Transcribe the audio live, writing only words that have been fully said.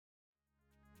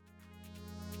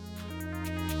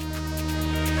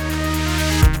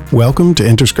Welcome to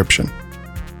Interscription.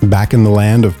 Back in the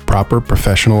land of proper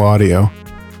professional audio,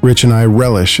 Rich and I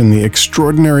relish in the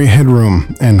extraordinary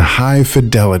headroom and high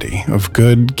fidelity of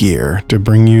good gear to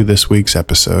bring you this week's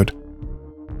episode.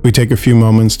 We take a few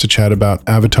moments to chat about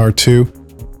Avatar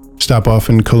 2, stop off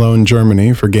in Cologne,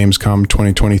 Germany for Gamescom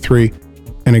 2023,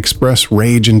 and express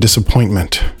rage and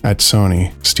disappointment at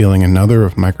Sony stealing another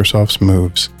of Microsoft's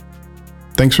moves.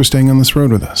 Thanks for staying on this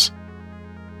road with us.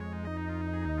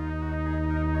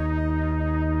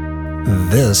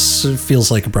 This feels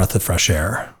like a breath of fresh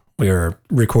air. We are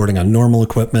recording on normal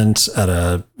equipment at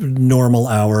a normal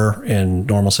hour in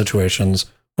normal situations.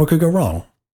 What could go wrong?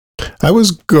 I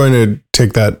was going to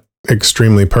take that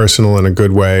extremely personal in a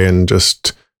good way and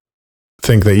just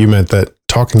think that you meant that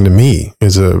talking to me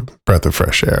is a breath of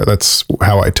fresh air. That's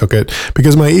how I took it,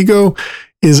 because my ego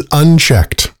is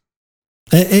unchecked.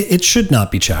 It should not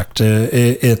be checked.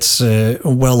 It's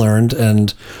well earned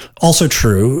and also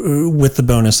true, with the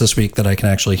bonus this week that I can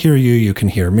actually hear you. You can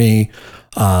hear me.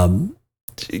 I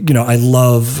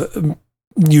love,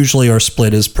 usually our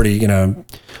split is pretty,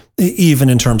 even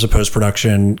in terms of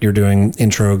post-production. You're doing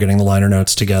intro, getting the liner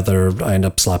notes together. I end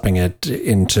up slapping it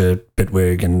into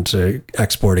Bitwig and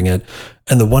exporting it.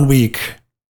 And the 1 week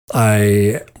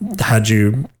I had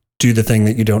you do the thing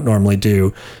that you don't normally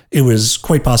do, it was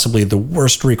quite possibly the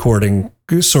worst recording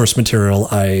source material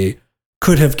I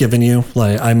could have given you.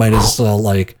 Like, I might as well,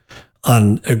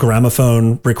 on a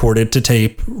gramophone, record it to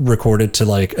tape, record it to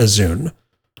a Zune.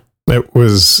 It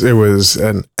was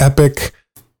an epic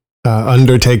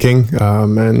undertaking.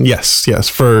 And yes,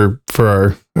 for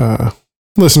our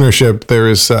listenership, there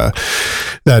is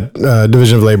that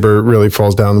division of labor really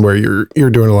falls down where you're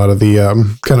doing a lot of the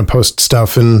kind of post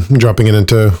stuff and dropping it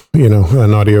into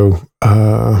an audio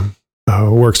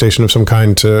workstation of some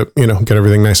kind to get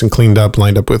everything nice and cleaned up,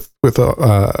 lined up with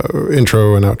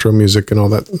intro and outro music and all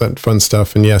that fun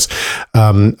stuff. And yes,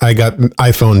 I got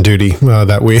iPhone duty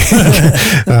that week.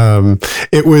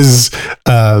 It was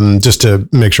just to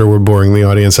make sure we're boring the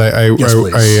audience. I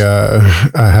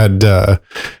had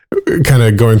kind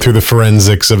of going through the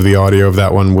forensics of the audio of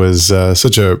that one was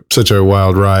such a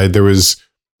wild ride. It was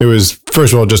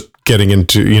first of all just getting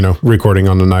into recording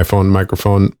on an iPhone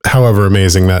microphone, however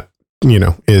amazing that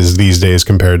is these days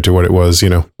compared to what it was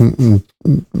 15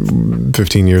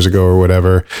 years ago or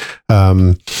whatever.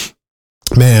 Man,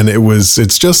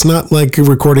 it's just not like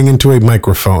recording into a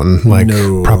microphone,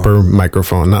 proper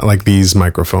microphone, not like these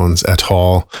microphones at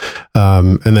all.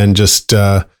 And then just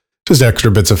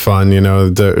extra bits of fun.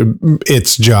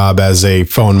 Its job as a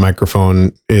phone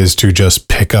microphone is to just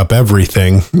pick up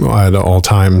everything at all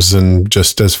times. And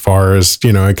just as far as,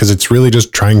 because it's really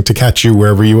just trying to catch you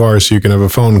wherever you are so you can have a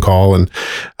phone call. And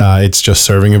it's just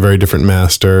serving a very different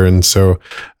master. And so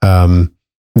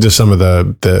just some of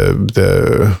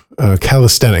the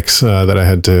calisthenics that I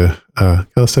had to,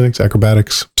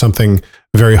 acrobatics, something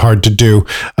very hard to do,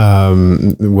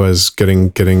 was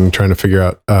trying to figure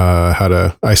out how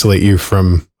to isolate you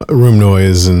from room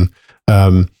noise. And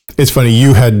it's funny,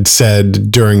 you had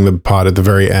said during the pod at the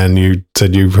very end, you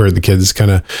said you heard the kids kind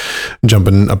of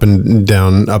jumping up and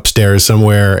down upstairs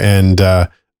somewhere, and I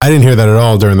didn't hear that at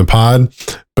all during the pod.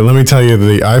 But let me tell you,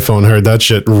 the iPhone heard that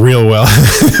shit real well.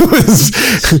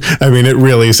 It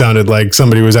really sounded like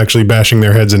somebody was actually bashing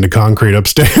their heads into concrete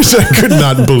upstairs. I could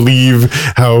not believe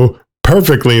how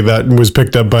perfectly that was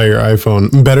picked up by your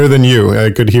iPhone. Better than you. I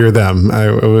could hear them.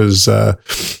 There was the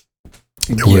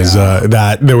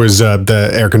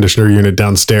air conditioner unit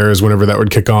downstairs, whenever that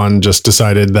would kick on, just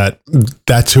decided that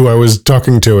that's who I was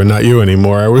talking to and not you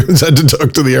anymore. I had to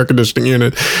talk to the air conditioning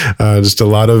unit. Just a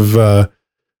lot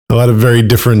of very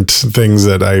different things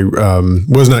that I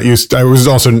was not used to. I was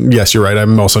also, yes, you're right,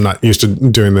 I'm also not used to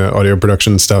doing the audio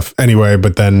production stuff anyway,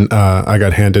 but then I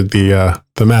got handed the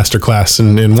master class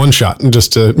in one shot,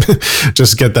 just to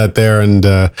just get that there. And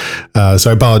so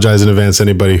I apologize in advance to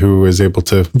anybody who was able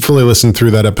to fully listen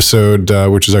through that episode,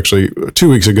 which was actually 2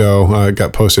 weeks ago. It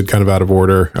got posted kind of out of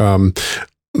order.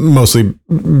 Mostly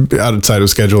outside of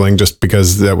scheduling, just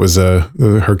because that was a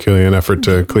Herculean effort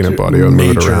to clean up audio and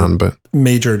move it around. But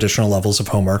major additional levels of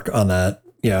homework on that.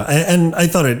 Yeah. And I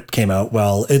thought it came out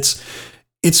well. It's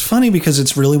funny because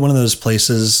it's really one of those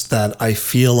places that I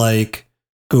feel like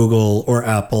Google or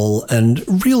Apple, and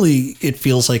really it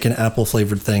feels like an Apple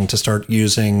flavored thing to start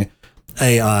using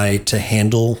AI to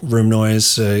handle room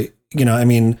noise.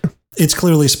 It's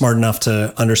clearly smart enough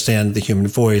to understand the human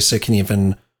voice. It can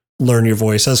even learn your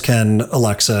voice, as can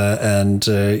Alexa and,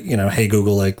 Hey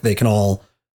Google, they can all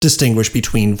distinguish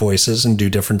between voices and do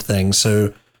different things.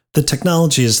 So the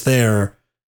technology is there.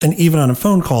 And even on a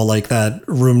phone call, like that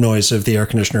room noise of the air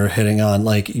conditioner hitting on,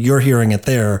 like you're hearing it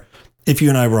there. If you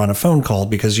and I were on a phone call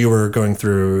because you were going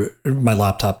through my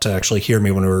laptop to actually hear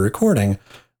me when we were recording,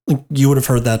 like you would have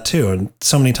heard that too. And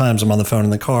so many times I'm on the phone in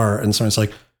the car and someone's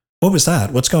like, what was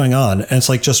that? What's going on? And it's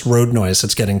like just road noise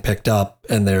that's getting picked up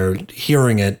and they're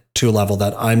hearing it to a level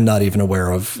that I'm not even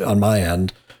aware of on my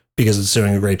end because it's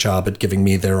doing a great job at giving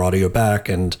me their audio back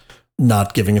and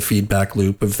not giving a feedback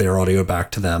loop of their audio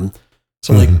back to them.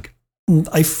 So like,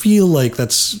 I feel like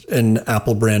that's an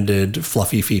Apple branded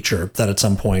fluffy feature that at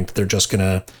some point they're just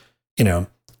gonna,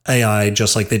 AI,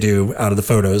 just like they do out of the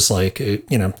photos, like,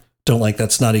 don't like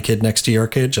that snotty kid next to your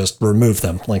kid, just remove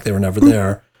them like they were never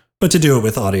there. But to do it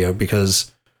with audio,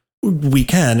 because we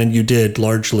can, and you did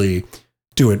largely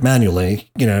do it manually,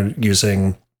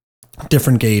 using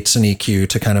different gates and EQ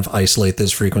to kind of isolate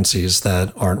those frequencies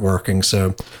that aren't working.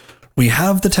 So we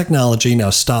have the technology.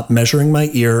 Now stop measuring my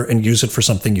ear and use it for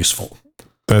something useful.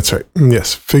 That's right.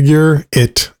 Yes. Figure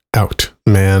it out,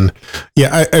 man.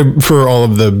 Yeah. I for all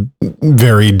of the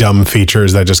very dumb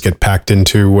features that just get packed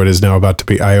into what is now about to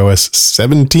be iOS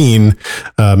 17,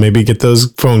 maybe get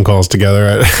those phone calls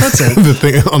together. That's it. The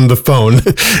thing on the phone.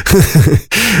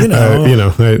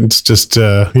 It's just,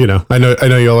 I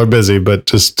know y'all are busy, but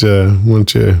just, why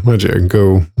don't you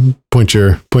go point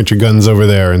your guns over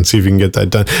there and see if you can get that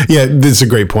done. Yeah. This is a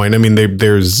great point. I mean,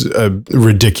 there's a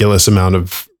ridiculous amount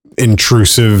of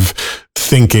intrusive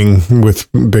thinking with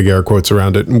big air quotes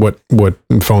around it, what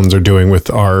phones are doing with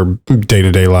our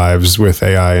day-to-day lives with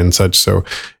AI and such. So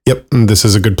yep, this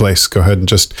is a good place. Go ahead and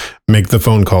just make the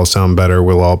phone call sound better.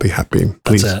 We'll all be happy.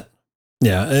 Please. That's it.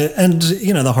 Yeah. And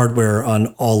the hardware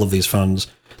on all of these phones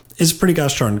is pretty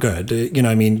gosh darn good.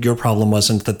 Your problem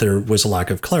wasn't that there was a lack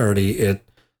of clarity. It,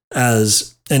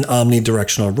 as an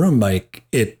omnidirectional room mic,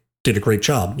 it did a great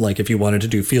job. Like if you wanted to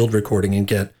do field recording and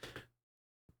get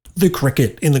the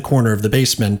cricket in the corner of the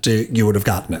basement, you would have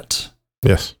gotten it.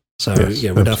 Yes. So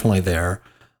yeah, we're definitely there.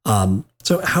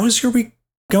 So how is your week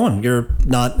going? You're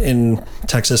not in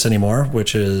Texas anymore,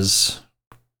 which is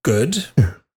good.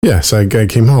 Yes, I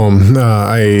came home.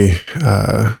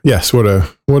 Yes, what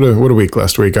a week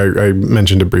last week. I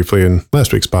mentioned it briefly in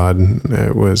last week's pod.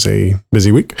 It was a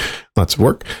busy week, lots of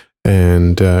work,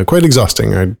 and quite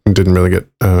exhausting. I didn't really get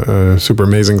super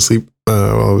amazing sleep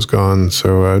while I was gone.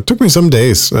 So it took me some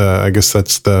days. I guess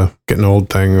that's the getting old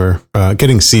thing, or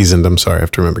getting seasoned. I'm sorry, I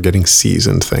have to remember, getting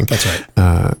seasoned thing. That's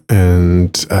right.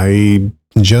 And I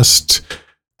just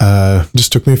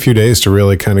took me a few days to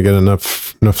really kind of get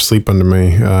enough sleep under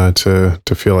me to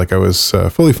feel like I was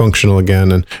fully functional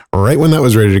again. And right when that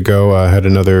was ready to go, I had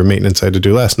another maintenance I had to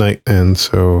do last night, and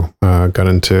so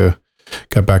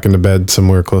got back into bed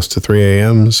somewhere close to 3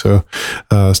 a.m. So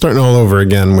starting all over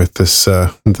again with this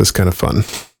kind of fun.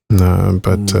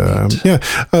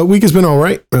 Week has been all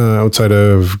right outside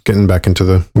of getting back into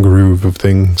the groove of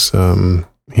things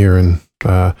here in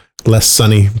less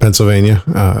sunny Pennsylvania.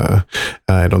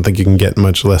 I don't think you can get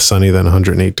much less sunny than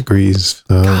 108 degrees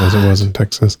as it was in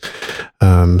Texas.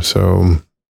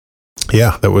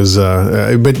 Yeah, that was,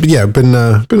 been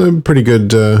a pretty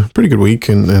good week,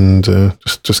 and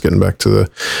just getting back to the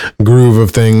groove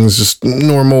of things, just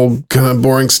normal kind of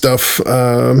boring stuff.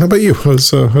 How about you?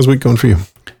 How's week going for you?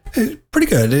 Pretty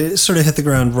good. It sort of hit the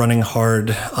ground running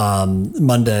hard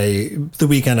Monday. The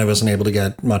weekend I wasn't able to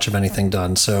get much of anything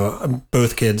done. So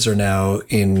both kids are now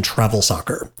in travel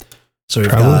soccer. So we've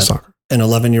got an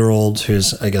 11-year-old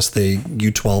who's, I guess, the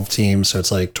U12 team. So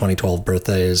it's like 2012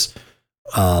 birthdays.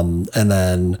 And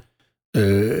then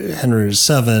Henry's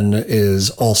 7 is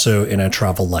also in a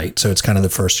travel light. So it's kind of the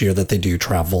first year that they do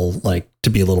travel, like, to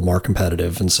be a little more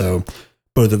competitive. And so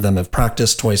both of them have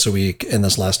practiced twice a week. And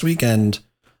this last weekend,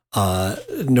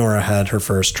 Nora had her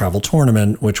first travel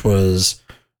tournament, which was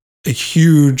a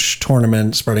huge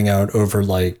tournament spreading out over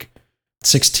like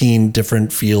 16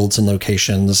 different fields and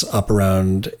locations up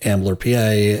around Ambler, PA.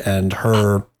 And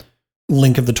her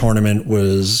link of the tournament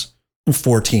was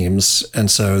 4 teams. And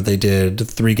so they did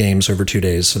 3 games over 2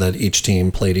 days so that each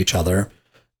team played each other.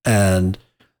 And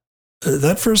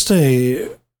that first day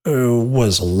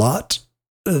was a lot.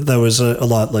 That was a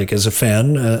lot, like, as a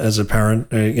fan, as a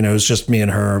parent, it was just me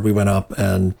and her. We went up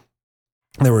and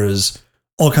there was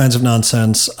all kinds of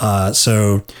nonsense.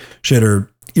 So she had her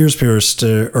ears pierced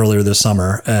earlier this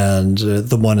summer, and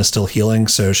the one is still healing.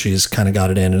 So she's kind of got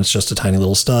it in, and it's just a tiny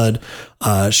little stud.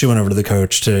 She went over to the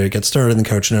coach to get started, and the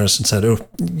coach noticed and said, "Oh,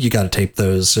 you got to tape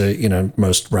those.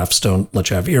 Most refs don't let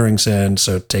you have earrings in,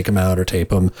 so take them out or tape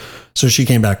them." So she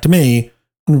came back to me,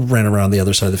 ran around the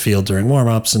other side of the field during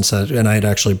warm-ups and said, and I had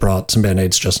actually brought some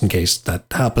Band-Aids just in case that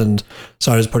happened.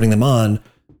 So I was putting them on.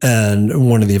 And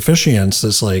one of the officiants,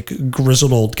 this like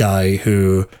grizzled old guy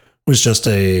who was just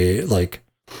a like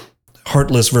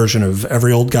heartless version of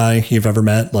every old guy you've ever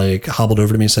met, like hobbled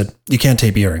over to me and said, "You can't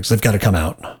tape earrings. They've got to come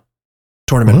out.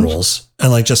 Tournament rules."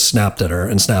 And like just snapped at her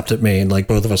and snapped at me. And like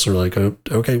both of us were like, "Oh,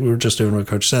 okay, we were just doing what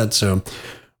coach said." So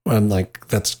I'm like,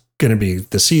 that's going to be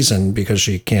the season because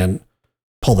she can't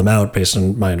pull them out based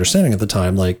on my understanding at the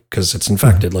time, like, because it's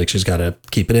infected, like she's got to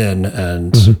keep it in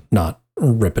and not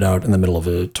rip it out in the middle of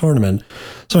a tournament.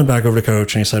 So I went back over to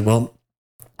coach and he said, "Well,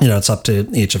 you know, it's up to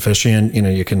each officiant. You know,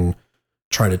 you can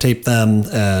try to tape them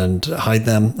and hide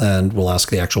them, and we'll ask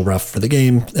the actual ref for the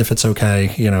game if it's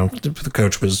okay." You know, the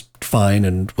coach was fine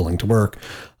and willing to work.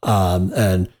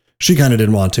 And she kind of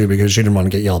didn't want to because she didn't want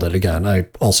to get yelled at again. I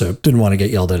also didn't want to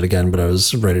get yelled at again, but I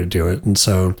was ready to do it. And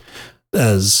so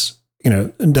as, you know,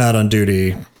 dad on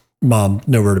duty, mom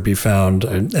nowhere to be found,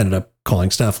 I ended up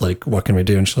calling staff like, "What can we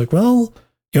do?" And she's like, "Well,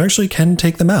 you actually can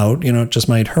take them out. You know, it just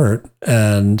might hurt."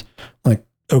 And like,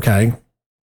 okay,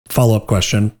 follow-up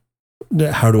question.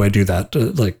 How do I do that?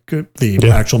 Like the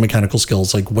actual mechanical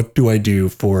skills, like what do I do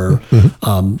for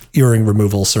earring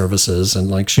removal services?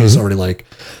 And like, she's already like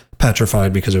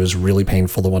petrified because it was really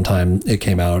painful the one time it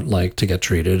came out, like to get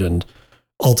treated. And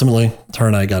ultimately her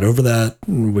and I got over that.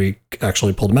 And we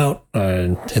actually pulled them out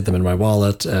and hid them in my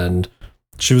wallet, and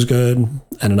she was good.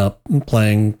 Ended up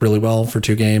playing really well for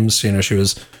 2 games. You know,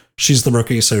 she's the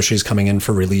rookie, so she's coming in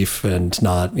for relief and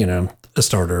not, you know, a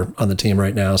starter on the team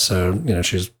right now. So, you know,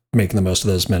 she's making the most of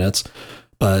those minutes,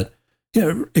 but, you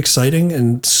know, exciting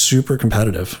and super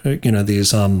competitive. You know,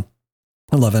 these 11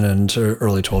 and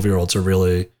early 12-year-olds are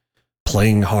really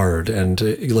playing hard. And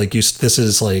like this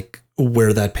is like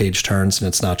where that page turns, and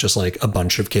it's not just like a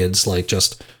bunch of kids like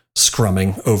just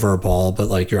scrumming over a ball, but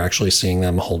like you're actually seeing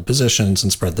them hold positions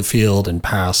and spread the field and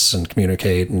pass and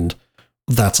communicate. And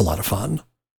that's a lot of fun.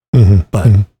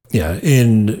 But yeah,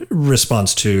 in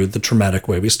response to the traumatic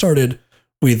way we started,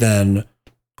 we then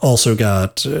also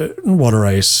got water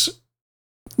ice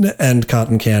and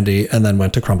cotton candy, and then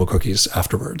went to crumble cookies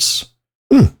afterwards.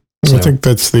 So, I think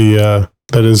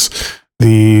that is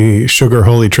the sugar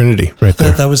holy trinity right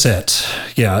there. That was it.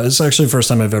 Yeah, it's actually the first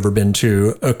time I've ever been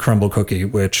to a crumble cookie,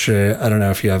 which I don't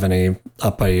know if you have any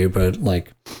up by you, but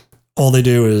like all they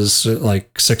do is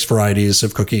like 6 varieties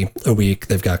of cookie a week.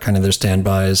 They've got kind of their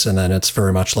standbys, and then it's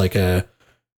very much like a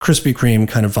Krispy Kreme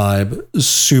kind of vibe,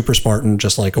 super Spartan,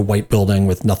 just like a white building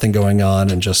with nothing going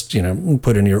on, and just, you know,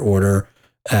 put in your order,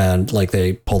 and like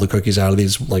they pull the cookies out of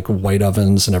these like white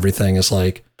ovens, and everything is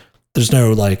like, there's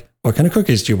no like, what kind of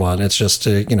cookies do you want? It's just,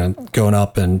 you know, going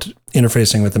up and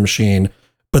interfacing with the machine.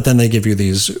 But then they give you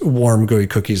these warm, gooey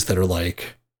cookies that are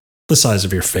like the size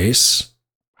of your face.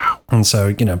 And so,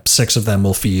 you know, 6 of them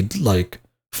will feed like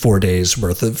 4 days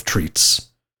worth of treats.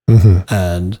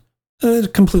 And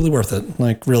completely worth it.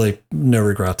 Like really no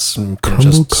regrets. And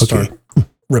just start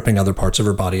ripping other parts of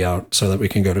her body out so that we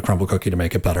can go to crumble cookie to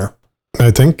make it better. I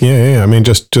think, yeah. I mean,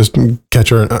 just catch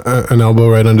her an elbow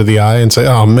right under the eye and say,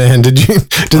 "Oh man, did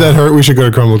that hurt? We should go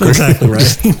to crumble cookie." Exactly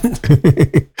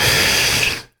right.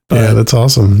 Yeah, that's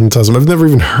awesome. That's awesome. I've never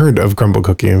even heard of crumble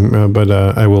cookie, but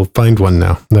I will find one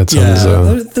now. That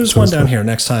sounds. There's one down here.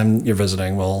 Next time you're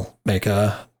visiting, we'll make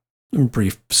a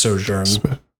brief sojourn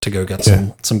to go get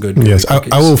some good. Yes,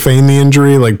 I will feign the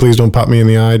injury. Like, please don't pop me in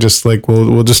the eye. Just like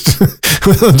we'll just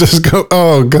we'll just go.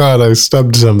 Oh God, I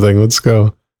stubbed something. Let's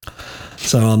go.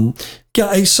 So yeah,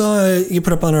 I saw you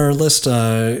put up on our list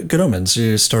Good Omens.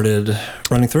 You started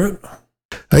running through it.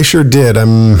 I sure did.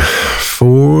 I'm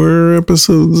 4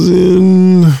 episodes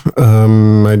in.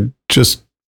 I just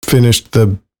finished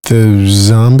the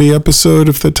zombie episode,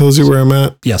 if that tells you where I'm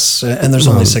at. Yes, and there's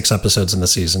only 6 episodes in the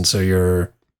season, so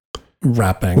you're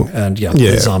wrapping. And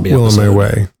the zombie episode. On my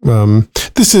way.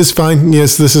 This is fine.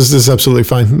 Yes, this is absolutely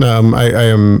fine.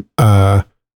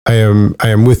 I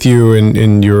am with you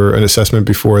in your assessment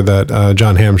before that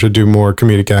John Hamm should do more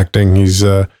comedic acting. He's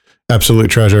absolute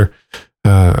treasure.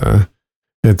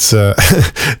 It's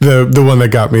the one that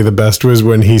got me the best was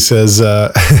when he says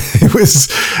it was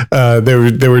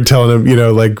they were telling him, you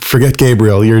know, like, forget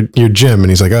Gabriel, you're Jim, and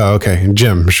he's like, oh okay,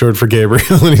 Jim, short for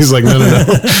Gabriel, and he's like, no,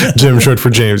 Jim, short for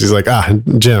James. He's like,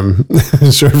 Jim,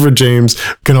 short for James,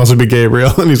 can also be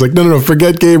Gabriel, and he's like, no,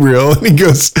 forget Gabriel, and he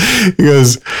goes,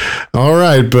 all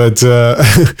right, but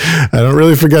I don't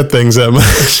really forget things that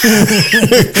much.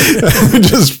 It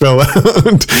just fell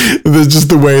out. Just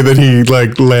the way that he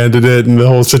like landed it, and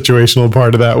the whole situational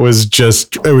part of that was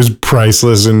just, it was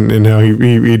priceless in how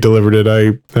he delivered it.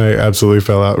 I absolutely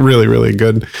fell out. Really, really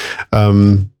good.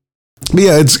 But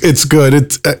yeah, it's good.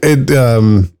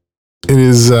 It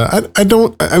is. I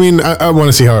don't. I mean, I want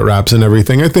to see how it wraps and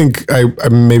everything. I think I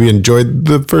maybe enjoyed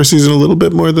the first season a little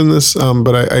bit more than this.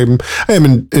 But I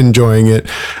am enjoying it.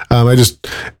 I just.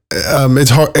 It's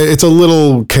hard. It's a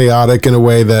little chaotic in a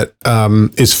way that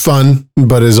is fun,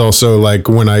 but is also like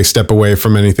when I step away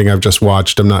from anything I've just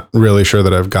watched, I'm not really sure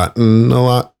that I've gotten a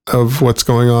lot of what's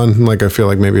going on. Like I feel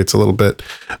like maybe it's a little bit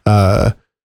not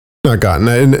gotten,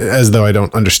 as though I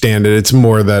don't understand it. It's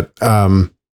more that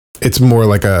it's more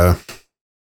like playing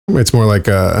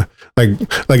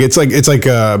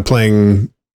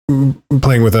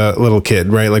with a little kid,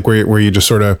 right? Like where you just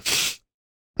sort of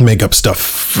make up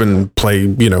stuff and play,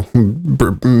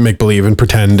 make believe and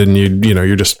pretend, and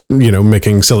you're just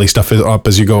making silly stuff up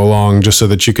as you go along, just so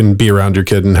that you can be around your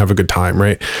kid and have a good time,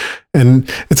 right? And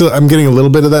I'm getting a little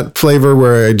bit of that flavor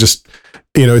where I just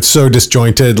it's so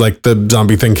disjointed, like the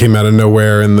zombie thing came out of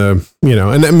nowhere, and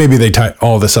and then maybe they tie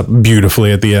all this up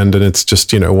beautifully at the end, and it's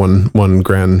just one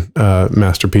grand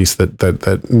masterpiece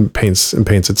that paints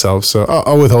itself. So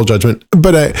I'll withhold judgment,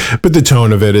 but the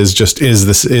tone of it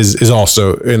is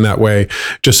also in that way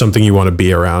just something you want to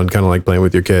be around, kind of like playing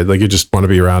with your kid. Like you just want to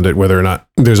be around it, whether or not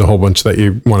there's a whole bunch that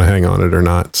you want to hang on it or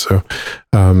not. So,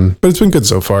 but it's been good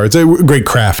so far. It's a great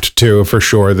craft too, for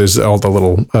sure. There's all the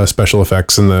little special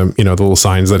effects and the the little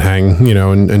signs that hang,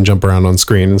 and jump around on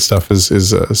screen and stuff is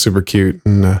super cute,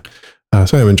 and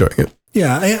so I'm enjoying it.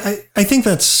 Yeah, I think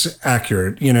that's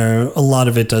accurate. A lot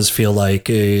of it does feel like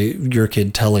your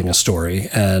kid telling a story,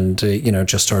 and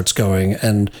just starts going,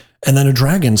 and then a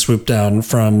dragon swooped down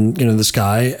from the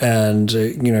sky, and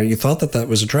you thought that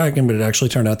was a dragon, but it actually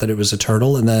turned out that it was a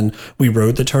turtle. And then we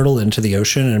rode the turtle into the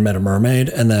ocean and met a mermaid,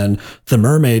 and then the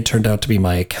mermaid turned out to be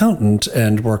my accountant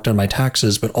and worked on my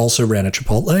taxes, but also ran a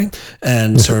Chipotle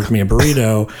and served me a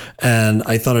burrito. And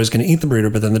I thought I was going to eat the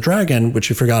burrito, but then the dragon,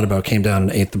 which you forgot about, came down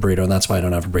and ate the burrito, and that's why I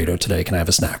don't have a burrito today. Can I have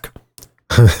a snack?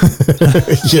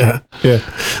 yeah,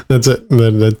 that's it.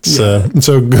 That's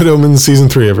so Good Omens season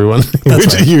 3, everyone.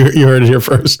 That's right. You heard it here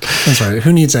first. That's right.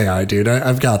 Who needs AI, dude?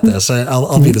 I've got this.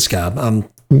 I'll be the scab. I'm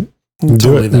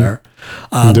totally there.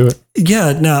 Do it.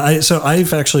 Yeah. No. So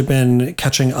I've actually been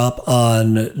catching up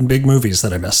on big movies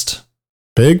that I missed.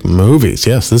 Big movies.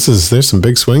 Yes. There's some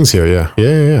big swings here.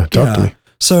 Yeah. Talk to me.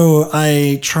 So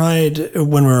I tried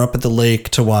when we were up at the lake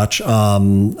to watch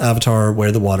Avatar: Way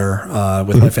of the Water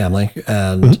with my family,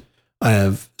 and I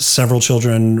have several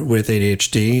children with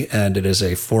ADHD, and it is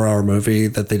a 4-hour movie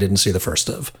that they didn't see the first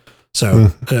of.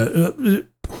 So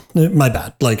my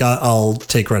bad. Like I'll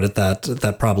take credit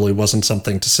that probably wasn't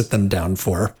something to sit them down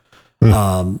for.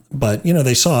 But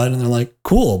they saw it and they're like,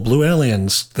 cool, blue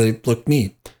aliens. They look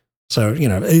neat. So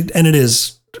and it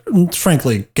is,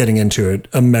 frankly, getting into it,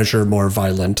 a measure more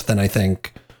violent than I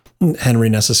think Henry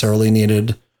necessarily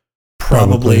needed.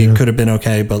 Probably could have been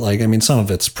okay, but some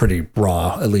of it's pretty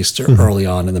raw, at least early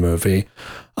on in the movie.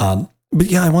 But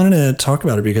yeah, I wanted to talk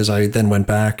about it because I then went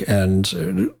back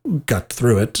and got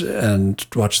through it and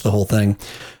watched the whole thing.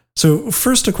 So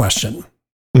first, a question.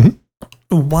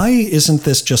 Why isn't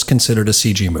this just considered a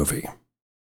CG movie?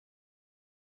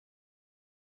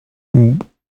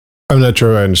 I'm not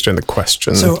sure I understand the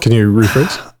question. So, can you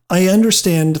rephrase? I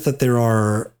understand that there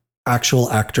are actual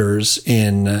actors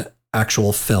in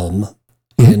actual film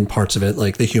in parts of it,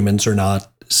 like the humans are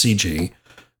not CG,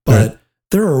 but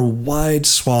there are wide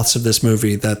swaths of this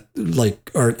movie that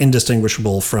are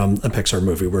indistinguishable from a Pixar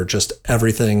movie where just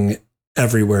everything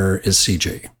everywhere is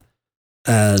CG.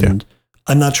 And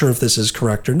I'm not sure if this is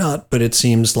correct or not, but it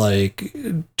seems like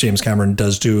James Cameron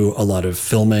does do a lot of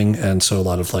filming. And so a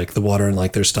lot of the water and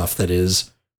there's stuff that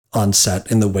is on set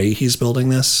in the way he's building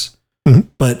this.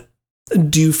 But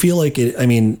do you feel like it,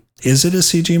 is it a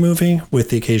CG movie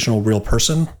with the occasional real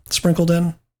person sprinkled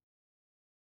in?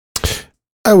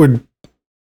 I would,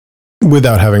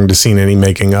 without having to seen any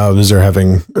making ofs or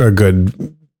having a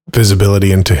good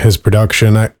visibility into his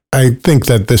production, I think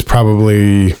that this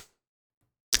probably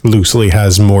loosely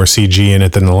has more CG in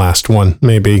it than the last one.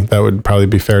 Maybe that would probably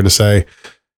be fair to say.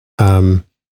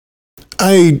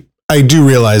 I do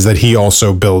realize that he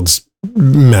also builds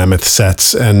mammoth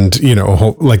sets, and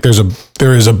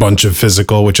there is a bunch of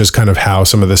physical, which is kind of how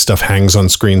some of this stuff hangs on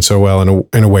screen so well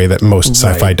in a way that most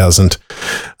sci-fi doesn't.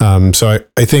 So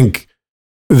I think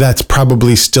that's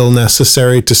probably still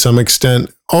necessary to some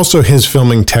extent. Also, his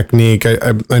filming technique,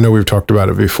 I know we've talked about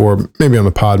it before, maybe on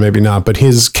the pod, maybe not, but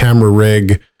his camera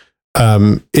rig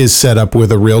is set up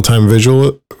with a real-time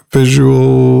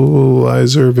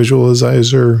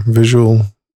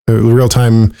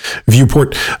real-time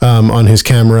viewport on his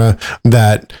camera,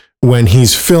 that when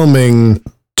he's filming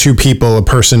two people, a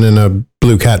person and a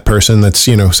blue cat person that's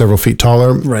several feet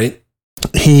taller, right,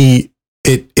 he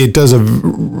it does a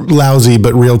lousy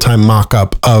but real-time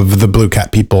mock-up of the Blue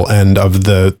Cat people and of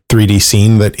the 3D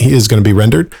scene that is going to be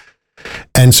rendered.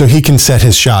 And so he can set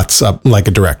his shots up like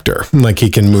a director. Like he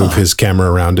can move his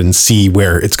camera around and see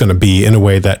where it's going to be in a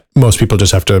way that most people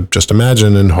just have to just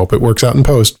imagine and hope it works out in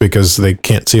post, because they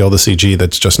can't see all the CG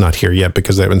that's just not here yet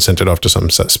because they haven't sent it off to some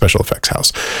special effects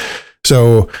house.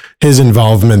 So his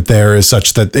involvement there is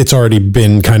such that it's already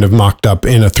been kind of mocked up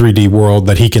in a 3D world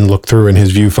that he can look through in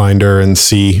his viewfinder and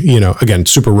see, again,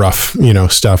 super rough,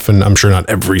 stuff. And I'm sure not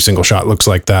every single shot looks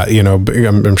like that, but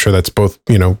I'm sure that's both,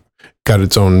 got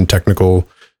its own technical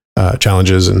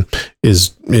challenges and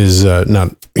is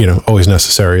not, always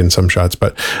necessary in some shots.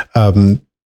 But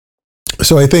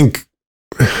so I think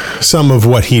some of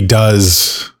what he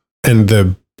does and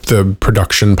the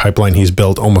production pipeline he's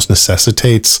built almost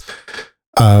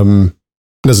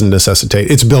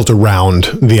it's built around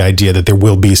the idea that there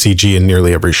will be CG in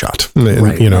nearly every shot,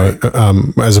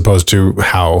 as opposed to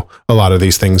how a lot of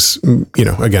these things,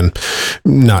 again,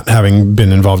 not having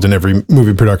been involved in every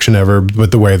movie production ever,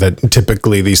 but the way that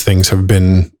typically these things have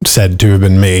been said to have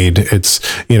been made, it's,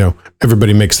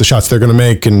 everybody makes the shots they're going to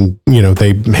make, and,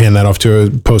 they hand that off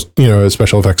to a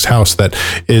special effects house that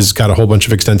is got a whole bunch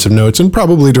of extensive notes and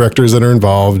probably directors that are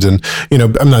involved. And,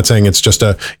 I'm not saying it's just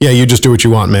you just do what you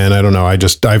want, man. I don't know. I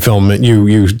film it,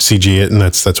 you CG it, and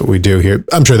that's what we do here.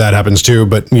 I'm sure that happens too,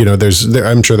 but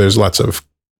I'm sure there's lots of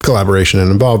collaboration and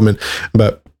involvement,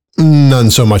 but none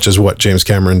so much as what James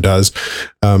Cameron does.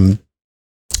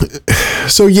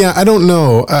 So yeah, I don't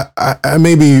know. I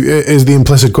maybe is the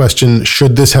implicit question: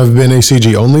 should this have been a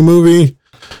CG only movie?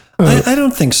 I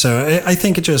don't think so. I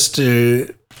think it just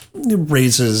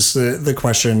raises the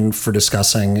question for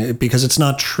discussing, because it's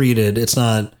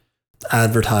not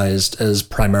advertised as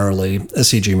primarily a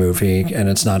CG movie, and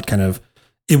it's not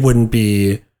it wouldn't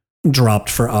be dropped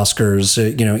for Oscars,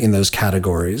 in those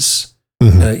categories.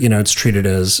 Mm-hmm. It's treated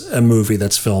as a movie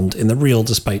that's filmed in the real,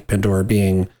 despite Pandora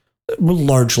being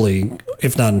largely,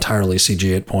 if not entirely,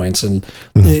 CG at points. And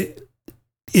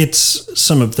it's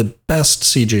some of the best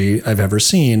CG I've ever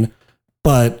seen,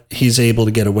 but he's able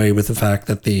to get away with the fact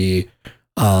that the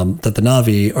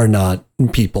Na'vi are not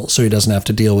people, so he doesn't have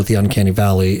to deal with the uncanny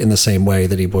valley in the same way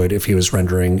that he would if he was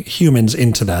rendering humans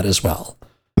into that as well.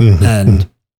 Mm-hmm. And,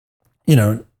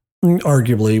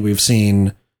 arguably we've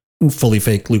seen fully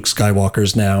fake Luke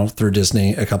Skywalkers now through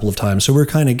Disney a couple of times, so we're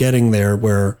kind of getting there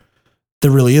where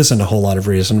there really isn't a whole lot of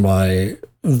reason why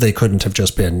they couldn't have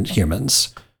just been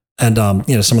humans. And,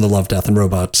 some of the Love, Death, and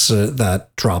Robots that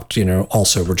dropped,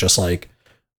 also were just like,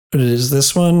 is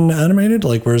this one animated?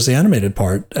 Like, where's the animated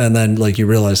part? And then you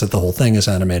realize that the whole thing is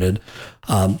animated.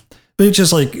 But it's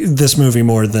just this movie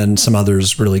more than some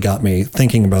others really got me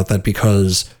thinking about that,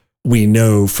 because we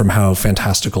know from how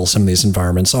fantastical some of these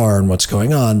environments are and what's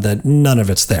going on that none of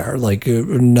it's there.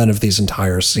 None of these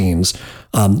entire scenes,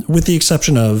 with the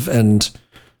exception of, and,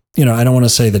 I don't want to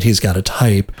say that he's got a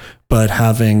type, but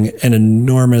having an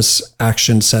enormous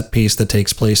action set piece that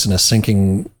takes place in a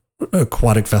sinking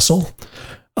aquatic vessel.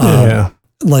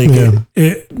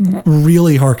 It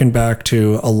really harkened back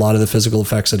to a lot of the physical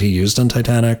effects that he used on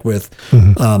Titanic with,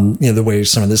 the way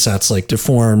some of the sets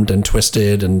deformed and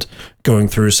twisted and going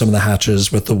through some of the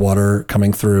hatches with the water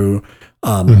coming through,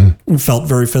 felt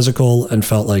very physical and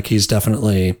felt like he's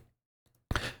definitely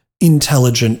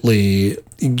intelligently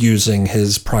using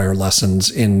his prior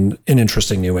lessons in an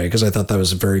interesting new way. Cause I thought that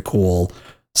was a very cool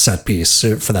set piece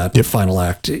for that final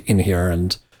act in here,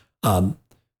 and,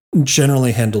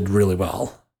 generally handled really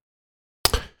well.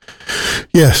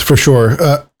 Yes, for sure.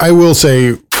 I will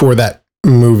say for that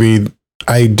movie,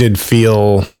 I did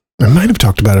feel, I might have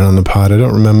talked about it on the pod, I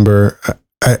don't remember.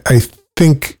 I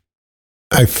think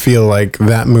I feel like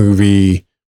that movie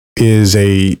is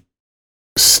a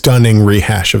stunning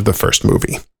rehash of the first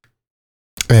movie.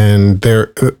 And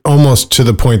they're almost to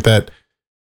the point that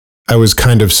I was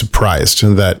kind of surprised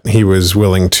that he was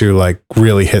willing to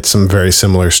really hit some very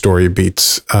similar story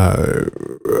beats.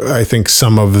 I think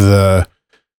some of the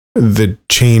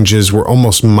changes were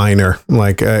almost minor,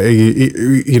 not to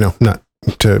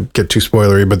get too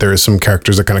spoilery, but there is some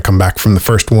characters that kind of come back from the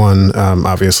first one,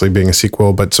 obviously being a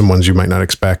sequel, but some ones you might not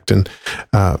expect. And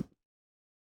I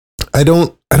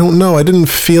don't know. I didn't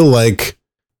feel like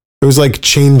it was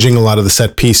changing a lot of the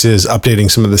set pieces, updating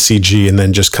some of the CG, and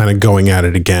then just kind of going at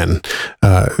it again.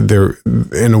 There,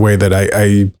 in a way that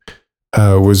I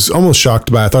was almost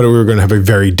shocked by. I thought we were going to have a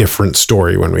very different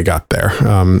story when we got there,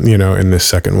 in this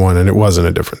second one, and it wasn't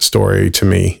a different story to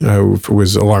me. It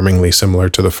was alarmingly similar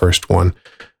to the first one.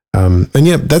 And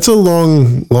yeah, that's a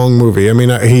long movie. I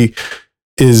mean, he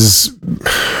is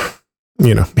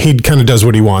he kind of does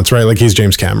what he wants, right? Like he's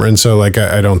James Cameron. So like,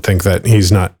 I don't think that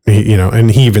he's not,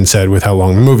 and he even said with how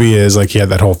long the movie is, like he had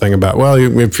that whole thing about, well,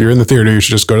 if you're in the theater, you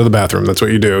should just go to the bathroom. That's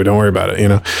what you do. Don't worry about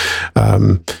it,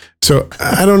 So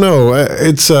I don't know.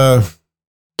 It's,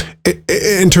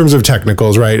 in terms of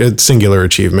technicals, right? It's singular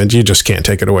achievement. You just can't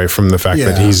take it away from the fact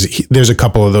that there's a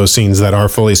couple of those scenes that are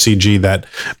fully CG that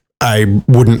I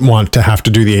wouldn't want to have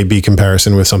to do the A/B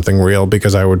comparison with something real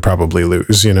because I would probably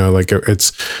lose, like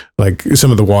it's like some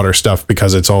of the water stuff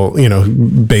because it's all,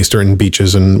 based in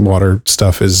beaches and water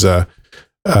stuff is, it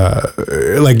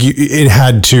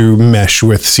had to mesh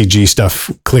with CG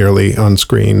stuff clearly on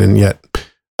screen. And yet,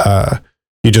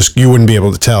 you wouldn't be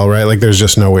able to tell, right? Like there's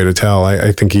just no way to tell.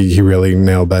 I think he really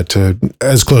nailed that to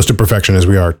as close to perfection as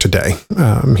we are today.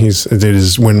 It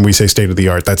is when we say state of the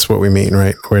art, that's what we mean,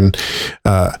 right? When,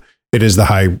 it is the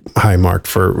high mark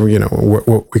for,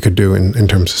 what we could do in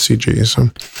terms of CG. So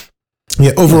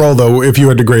yeah, overall though, if you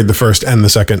had to grade the first and the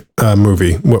second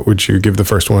movie, what would you give the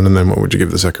first one? And then what would you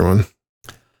give the second one?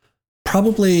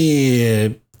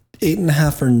 Probably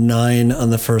 8.5 or 9 on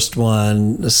the first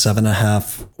one,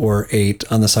 7.5 or 8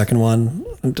 on the second one.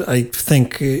 And I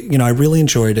think, I really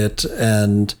enjoyed it,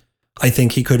 and I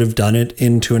think he could have done it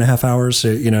in 2.5 hours.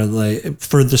 So, like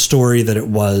for the story that it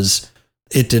was,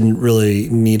 it didn't really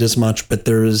need as much, but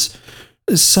there's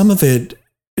some of it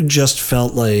just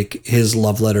felt like his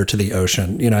love letter to the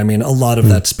ocean. A lot of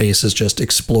that space is just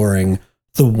exploring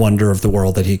the wonder of the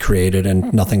world that he created,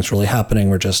 and nothing's really happening.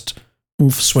 We're just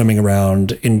swimming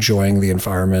around, enjoying the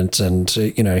environment. And,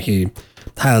 he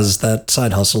has that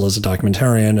side hustle as a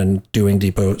documentarian and doing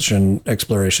deep ocean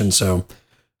exploration. So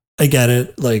I get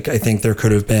it. Like, I think there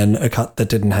could have been a cut that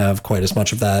didn't have quite as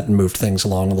much of that and moved things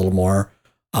along a little more.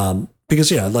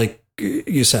 Because like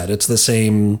you said, it's the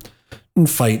same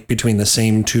fight between the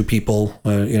same two people,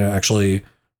 actually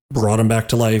brought him back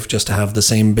to life just to have the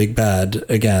same big bad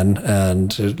again,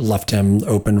 and left him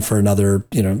open for another,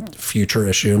 future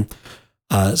issue.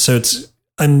 So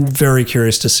I'm very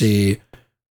curious to see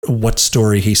what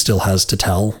story he still has to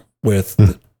tell with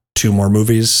 2 more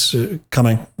movies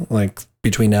coming, like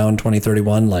between now and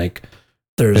 2031. Like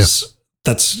that's,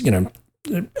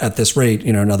 at this rate,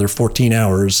 another 14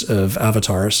 hours of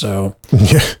Avatar. So,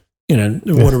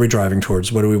 what are we driving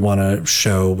towards? What do we want to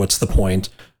show? What's the point?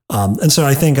 And so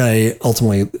I think I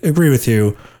ultimately agree with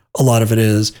you. A lot of it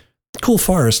is cool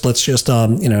forest. Let's just,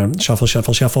 shuffle,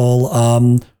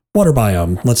 water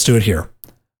biome. Let's do it here.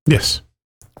 Yes.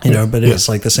 But it's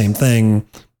like the same thing,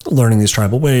 learning these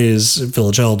tribal ways,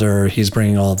 village elder, he's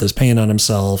bringing all of this pain on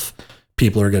himself.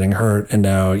 People are getting hurt, and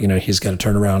now, he's got to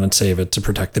turn around and save it to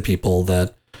protect the people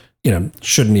that,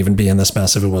 shouldn't even be in this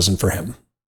mess if it wasn't for him.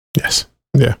 Yes.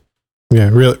 Yeah. Yeah,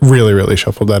 really, really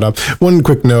shuffled that up. One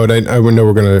quick note, I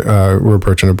know we're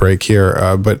approaching a break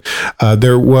here, but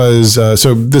there was,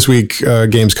 so this week,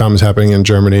 Gamescom is happening in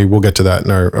Germany. We'll get to that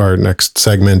in our next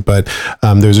segment, but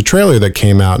there's a trailer that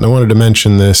came out, and I wanted to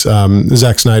mention this.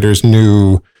 Zack Snyder's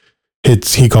new,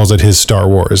 he calls it his Star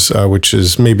Wars, which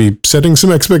is maybe setting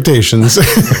some expectations.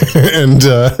 And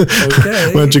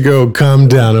why don't you go calm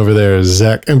down over there,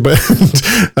 Zach?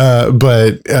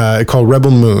 But called Rebel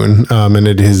Moon, and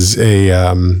it is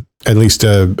at least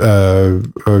a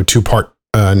 2-part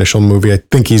initial movie. I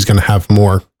think he's going to have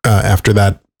more after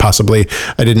that, possibly.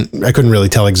 I couldn't really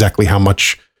tell exactly how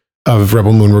much of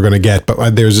Rebel Moon we're going to get,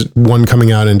 but there's one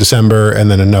coming out in December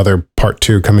and then another part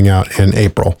 2 coming out in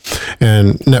April,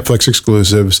 and Netflix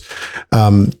exclusives,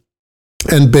 and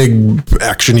big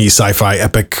action-y sci-fi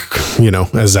epic,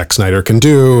 as Zack Snyder can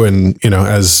do, and,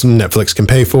 as Netflix can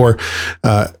pay for.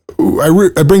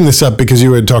 I bring this up because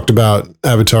you had talked about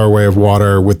Avatar: Way of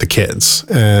Water with the kids.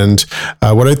 And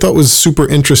what I thought was super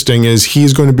interesting is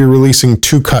he's going to be releasing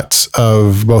 2 cuts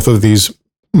of both of these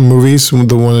movies,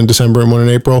 the one in December and one in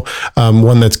April,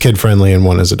 one that's kid friendly and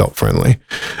one is adult friendly.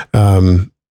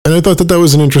 And I thought that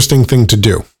was an interesting thing to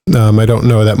do. I don't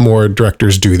know that more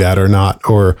directors do that or not,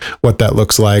 or what that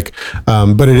looks like.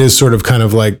 But it is sort of kind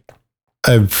of like,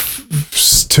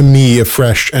 to me, a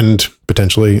fresh and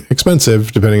potentially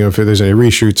expensive, depending on if there's any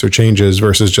reshoots or changes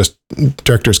versus just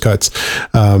director's cuts,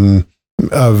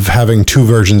 of having 2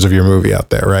 versions of your movie out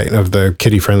there, right? Of the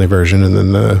kiddie friendly version and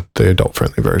then the adult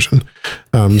friendly version.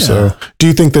 So do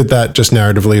you think that just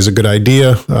narratively is a good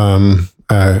idea?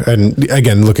 And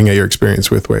again, looking at your experience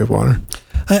with Way of Water.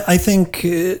 I think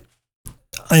it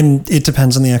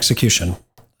depends on the execution,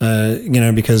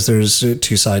 because there's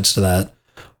 2 sides to that.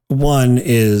 One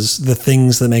is the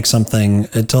things that make something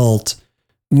adult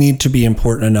need to be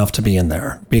important enough to be in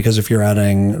there, because if you're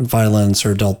adding violence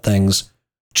or adult things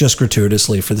just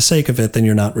gratuitously for the sake of it, then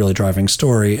you're not really driving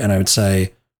story. And I would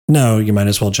say no, you might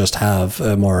as well just have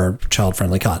a more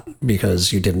child-friendly cut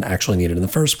because you didn't actually need it in the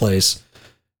first place.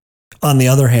 On the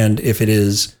other hand, if it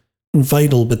is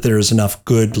vital, but there's enough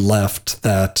good left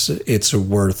that it's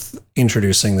worth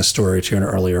introducing the story to an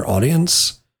earlier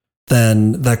audience,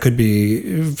 then that could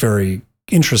be very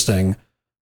interesting.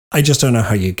 I just don't know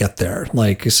how you get there.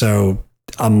 Like, so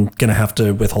I'm going to have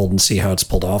to withhold and see how it's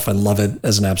pulled off. I love it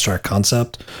as an abstract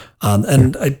concept.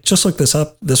 And I just looked this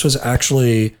up. This was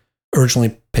actually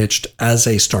originally pitched as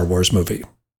a Star Wars movie.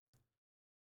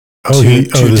 Is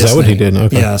that what he did?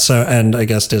 Okay. Yeah. So, and I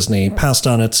guess Disney passed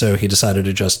on it, so he decided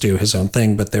to just do his own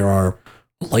thing. But there are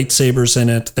lightsabers in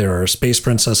it. There are space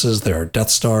princesses. There are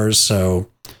Death Stars. So,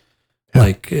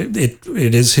 like, it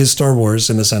is his Star Wars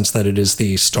in the sense that it is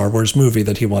the Star Wars movie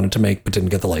that he wanted to make, but didn't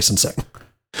get the licensing.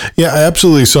 Yeah, I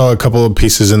absolutely saw a couple of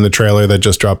pieces in the trailer that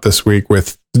just dropped this week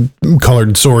with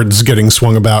colored swords getting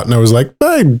swung about, and I was like,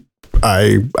 I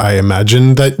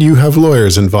imagine that you have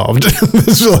lawyers involved.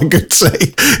 That's all I could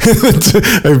say.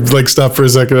 I like stopped for a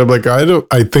second. I'm like,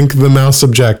 I think the mouse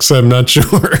objects. I'm not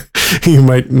sure. You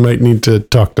might need to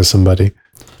talk to somebody.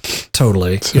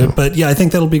 Totally. So. Yeah, but yeah, I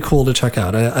think that'll be cool to check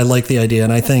out. I like the idea.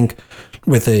 And I think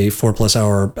with a 4+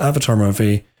 hour Avatar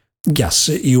movie, yes,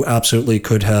 you absolutely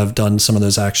could have done some of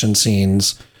those action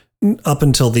scenes up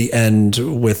until the end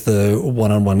with the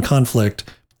one-on-one conflict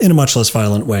in a much less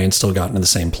violent way and still gotten to the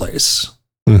same place.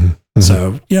 Mm-hmm, mm-hmm.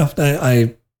 So yeah,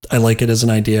 I like it as an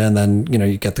idea. And then,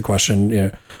 you get the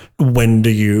question, when do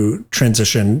you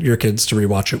transition your kids to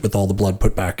rewatch it with all the blood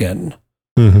put back in?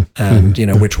 Mm-hmm,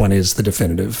 and, which one is the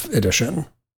definitive edition?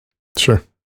 Sure.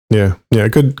 Yeah.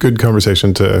 Good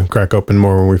conversation to crack open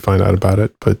more when we find out about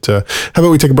it. But how about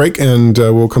we take a break and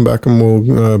we'll come back and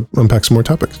we'll unpack some more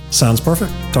topics. Sounds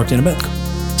perfect. Talk to you in a bit.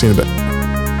 See you in a bit.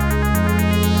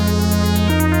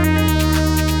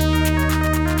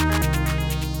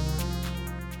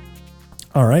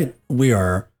 All right, we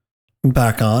are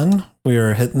back on. We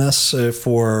are hitting this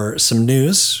for some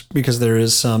news because there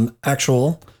is some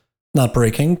actual, not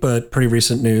breaking, but pretty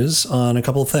recent news on a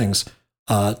couple of things.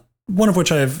 One of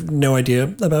which I have no idea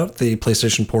about, the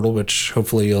PlayStation Portal, which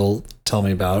hopefully you'll tell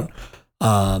me about.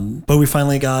 But we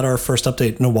finally got our first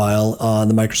update in a while on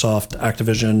the Microsoft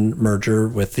Activision merger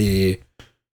with the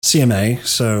CMA.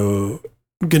 So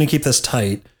I'm going to keep this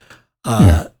tight.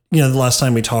 The last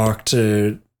time we talked,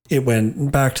 it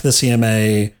went back to the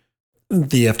CMA.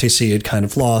 The FTC had kind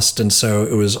of lost, and so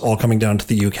it was all coming down to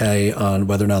the UK on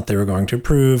whether or not they were going to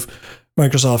approve.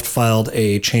 Microsoft filed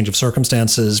a change of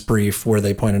circumstances brief where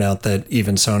they pointed out that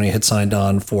even Sony had signed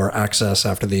on for access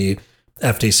after the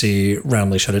FTC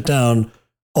roundly shut it down,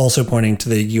 also pointing to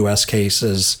the US case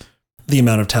as the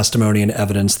amount of testimony and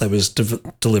evidence that was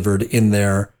delivered in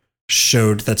there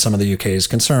showed that some of the UK's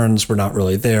concerns were not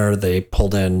really there. They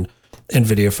pulled in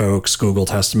NVIDIA folks, Google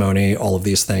testimony, all of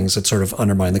these things that sort of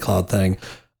undermine the cloud thing.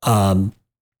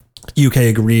 UK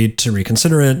agreed to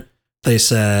reconsider it. They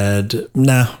said,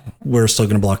 nah, we're still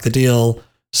going to block the deal.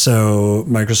 So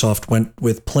Microsoft went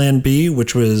with plan B,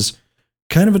 which was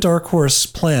kind of a dark horse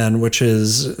plan, which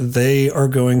is they are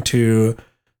going to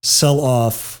sell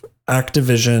off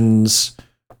Activision's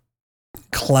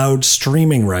cloud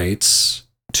streaming rights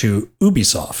to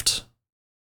Ubisoft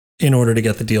in order to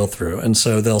get the deal through. And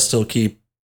so they'll still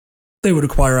they would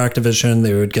acquire Activision.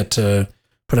 They would get to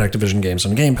put Activision games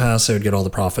on Game Pass. They would get all the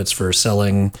profits for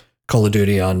selling Call of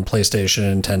Duty on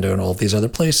PlayStation, Nintendo, and all of these other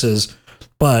places.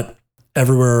 But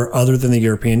everywhere other than the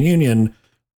European Union,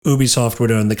 Ubisoft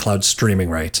would own the cloud streaming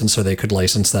rights. And so they could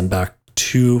license them back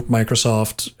to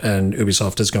Microsoft. And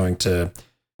Ubisoft is going to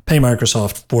pay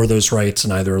Microsoft for those rights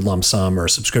in either a lump sum or a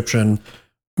subscription.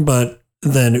 But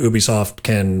then Ubisoft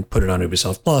can put it on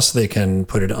Ubisoft Plus. They can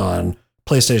put it on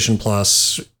PlayStation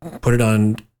Plus, put it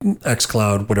on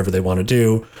xCloud, whatever they want to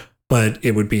do. But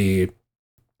it would be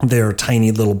their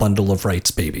tiny little bundle of rights,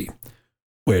 baby,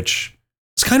 which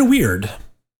is kind of weird.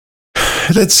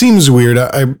 That seems weird.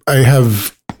 I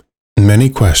have many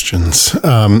questions.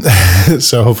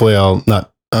 So hopefully I'll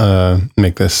not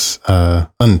make this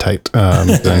untight. I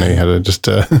know you had just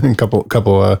a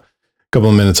couple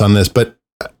of minutes on this, but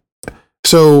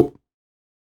So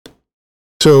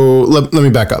let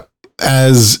me back up.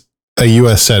 As a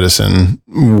U.S. citizen,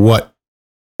 what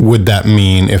would that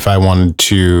mean if I wanted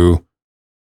to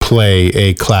play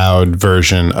a cloud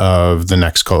version of the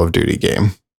next Call of Duty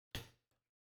game?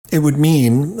 It would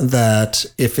mean that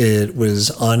if it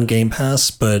was on Game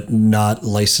Pass but not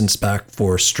licensed back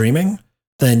for streaming,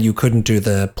 then you couldn't do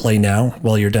the play now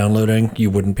while you're downloading. You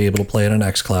wouldn't be able to play it on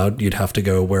xCloud. You'd have to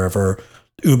go wherever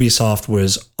Ubisoft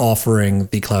was offering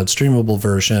the cloud streamable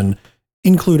version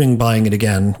including buying it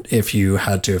again if you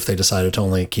had to, if they decided to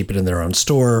only keep it in their own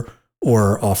store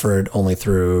or offer it only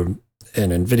through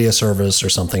an NVIDIA service or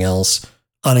something else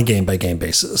on a game-by-game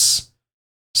basis.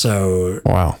 So,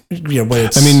 wow. Yeah,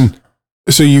 but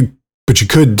but you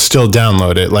could still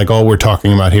download it. Like, all we're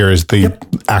talking about here is the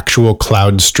actual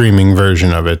cloud streaming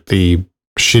version of it, the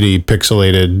shitty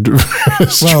pixelated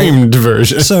streamed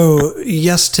version. So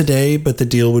yes, today, but the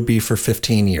deal would be for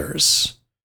 15 years.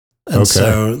 And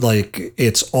so like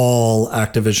it's all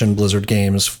Activision Blizzard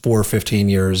games for 15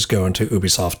 years go into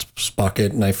Ubisoft's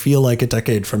bucket. And I feel like a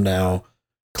decade from now,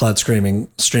 cloud streaming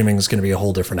is going to be a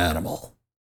whole different animal.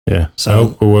 Yeah.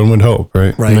 So one would hope,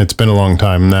 right? Right. And it's been a long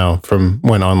time now from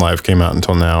when OnLive came out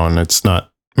until now. And it's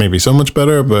not maybe so much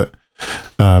better, but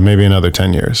maybe another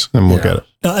 10 years and we'll get it.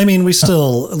 I mean,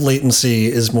 latency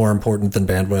is more important than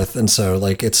bandwidth. And so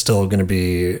like, it's still going to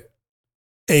be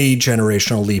a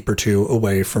generational leap or two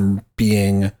away from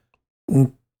being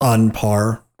on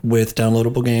par with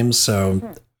downloadable games.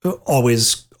 So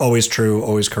always true,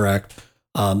 always correct.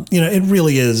 It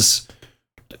really is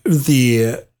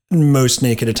the most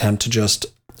naked attempt to just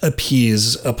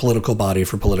appease a political body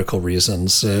for political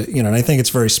reasons. And I think it's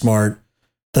very smart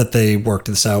that they worked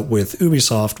this out with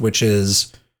Ubisoft, which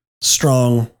is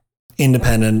strong,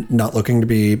 independent, not looking to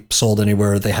be sold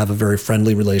anywhere. They have a very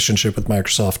friendly relationship with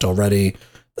Microsoft already.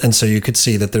 And so you could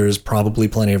see that there's probably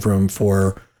plenty of room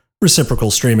for reciprocal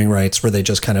streaming rights where they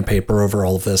just kind of paper over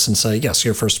all of this and say, yes,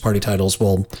 your first party titles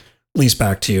will lease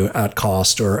back to you at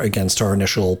cost or against our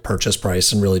initial purchase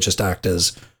price, and really just act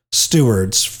as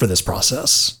stewards for this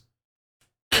process.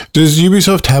 Does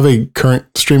Ubisoft have a current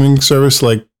streaming service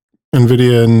like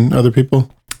NVIDIA and other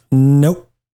people? Nope,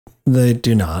 they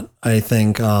do not. I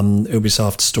think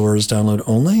Ubisoft stores download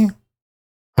only.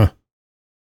 Huh.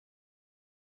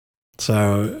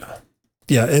 So,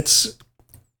 yeah, it's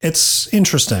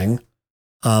interesting.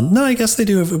 No, I guess they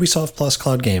do have Ubisoft Plus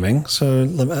Cloud Gaming. So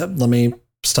let me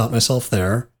stop myself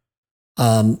there.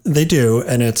 They do,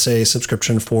 and it's a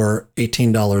subscription for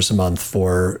 $18 a month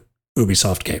for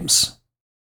Ubisoft games.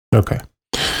 Okay.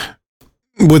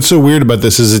 What's so weird about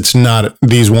this is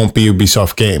these won't be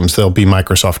Ubisoft games. They'll be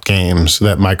Microsoft games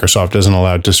that Microsoft isn't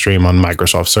allowed to stream on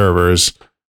Microsoft servers.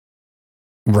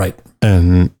 Right.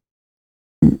 And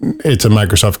it's a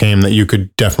Microsoft game that you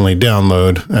could definitely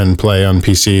download and play on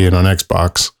PC and on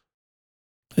Xbox.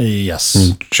 Yes.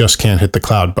 You just can't hit the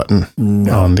cloud button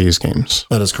on these games.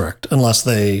 That is correct. Unless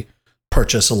they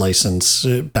purchase a license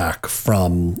back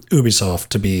from Ubisoft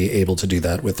to be able to do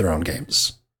that with their own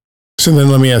games. So then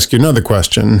let me ask you another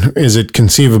question. Is it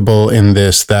conceivable in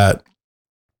this that,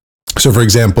 so for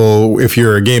example, if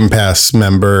you're a Game Pass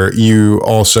member, you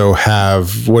also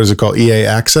have, what is it called? EA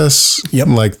Access? Yep.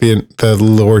 Like the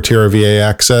lower tier of EA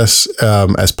Access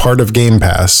as part of Game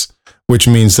Pass, which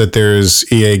means that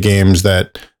there's EA games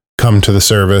that come to the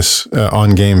service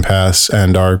on Game Pass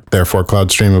and are therefore cloud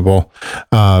streamable.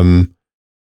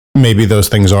 Maybe those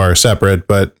things are separate,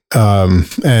 but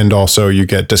and also you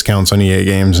get discounts on EA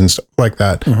games and stuff like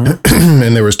that. Mm-hmm.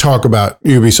 And there was talk about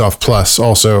Ubisoft Plus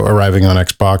also arriving on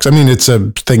Xbox. I mean, it's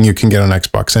a thing you can get on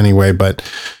Xbox anyway, but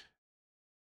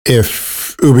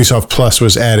if Ubisoft Plus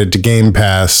was added to Game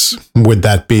Pass, would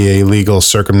that be a legal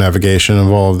circumnavigation of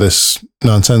all of this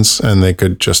nonsense? And they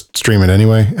could just stream it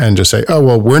anyway and just say, oh,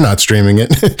 well, we're not streaming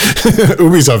it.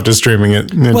 Ubisoft is streaming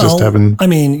it. And I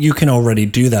mean, you can already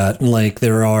do that. Like,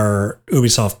 there are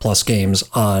Ubisoft Plus games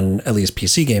on at least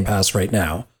PC Game Pass right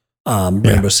now.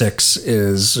 Rainbow Six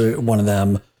is one of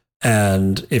them.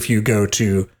 And if you go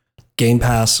to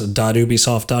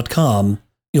gamepass.ubisoft.com,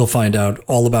 you'll find out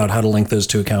all about how to link those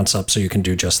two accounts up so you can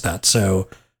do just that. So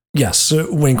yes,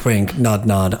 wink, wink, nod,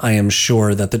 nod. I am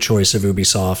sure that the choice of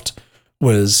Ubisoft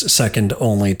was second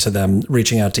only to them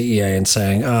reaching out to EA and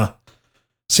saying,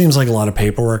 seems like a lot of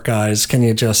paperwork, guys. Can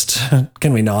we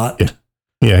not?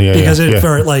 Yeah. Because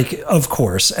of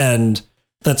course, and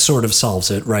that sort of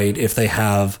solves it, right? If they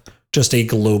have just a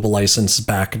global license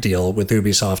back deal with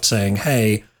Ubisoft saying,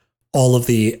 hey, all of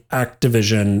the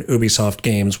Activision Ubisoft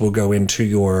games will go into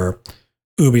your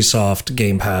Ubisoft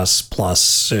Game Pass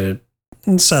Plus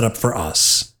set up for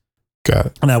us. Got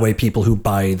it. And that way people who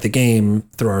buy the game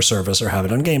through our service or have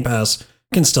it on Game Pass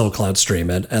can still cloud stream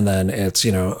it. And then it's,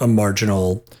 a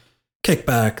marginal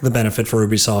kickback. The benefit for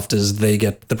Ubisoft is they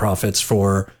get the profits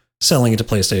for selling it to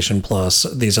PlayStation Plus,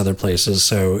 these other places.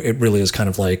 So it really is kind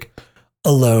of like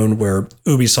a loan where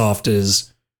Ubisoft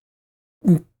is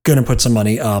going to put some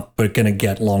money up, but going to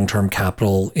get long-term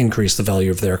capital, increase the value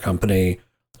of their company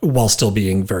while still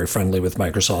being very friendly with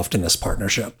Microsoft in this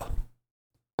partnership.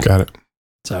 Got it.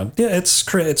 So yeah,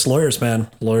 it's lawyers, man.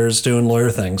 Lawyers doing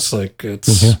lawyer things. Like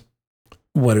it's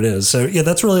what it is. So yeah,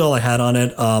 that's really all I had on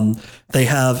it. They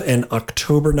have an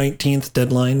October 19th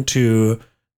deadline to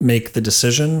make the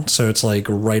decision. So it's like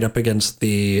right up against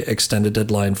the extended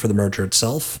deadline for the merger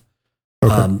itself.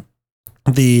 Okay.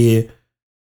 The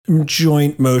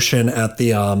joint motion at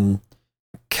the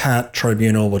CAT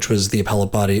tribunal, which was the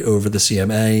appellate body over the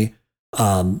CMA,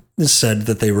 said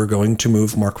that they were going to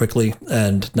move more quickly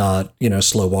and not,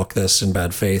 slow walk this in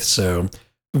bad faith. So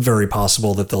very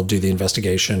possible that they'll do the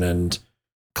investigation and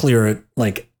clear it.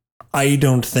 Like, I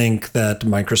don't think that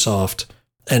Microsoft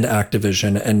and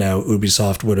Activision and now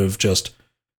Ubisoft would have just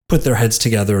put their heads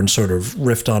together and sort of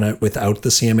riffed on it without the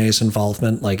CMA's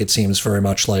involvement. Like, it seems very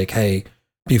much like, hey,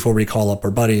 before we call up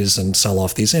our buddies and sell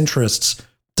off these interests,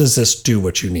 does this do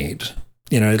what you need?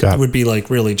 It would be like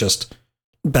really just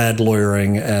bad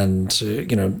lawyering and,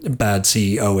 bad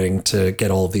CEOing to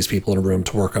get all of these people in a room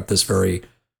to work up this very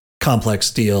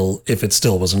complex deal if it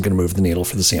still wasn't going to move the needle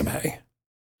for the CMA.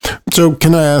 So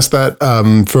can I ask that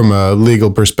from a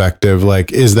legal perspective,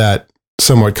 like, is that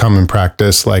somewhat common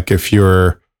practice? Like, if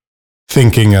you're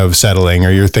thinking of settling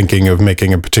or you're thinking of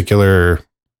making a particular,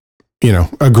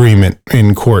 agreement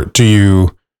in court, do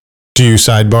you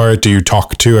sidebar it? Do you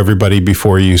talk to everybody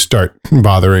before you start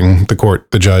bothering the court,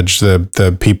 the judge,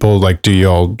 the people? Like, do you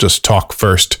all just talk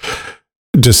first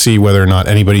to see whether or not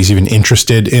anybody's even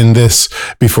interested in this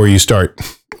before you start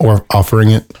or offering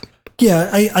it? Yeah,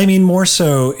 I mean, more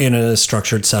so in a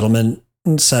structured settlement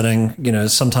setting.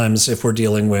 Sometimes if we're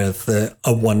dealing with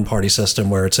a one-party system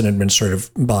where it's an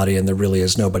administrative body and there really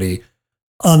is nobody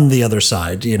on the other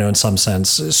side, in some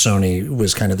sense, Sony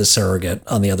was kind of the surrogate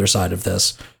on the other side of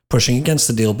this, pushing against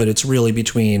the deal, but it's really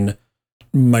between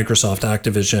Microsoft,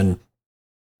 Activision,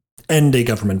 and a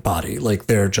government body. Like,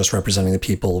 they're just representing the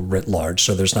people writ large.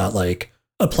 So there's not like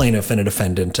a plaintiff and a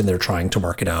defendant and they're trying to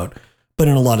work it out. But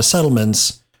in a lot of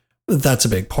settlements, that's a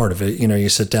big part of it. You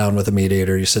sit down with a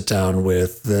mediator, you sit down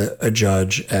with a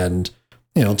judge and,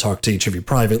 talk to each of you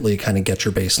privately, kind of get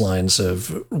your baselines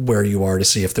of where you are to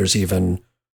see if there's even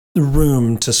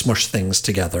room to smush things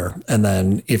together. And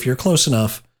then if you're close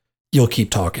enough, you'll keep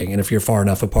talking. And if you're far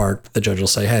enough apart, the judge will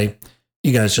say, hey,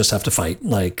 you guys just have to fight.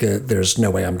 Like, there's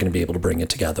no way I'm going to be able to bring it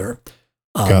together.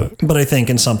 Got it. But I think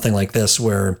in something like this,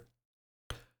 where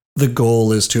the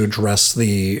goal is to address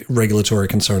the regulatory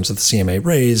concerns that the CMA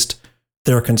raised,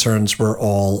 their concerns were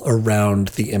all around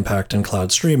the impact in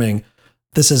cloud streaming.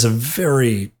 This is a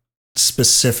very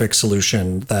specific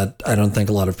solution that I don't think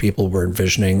a lot of people were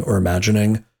envisioning or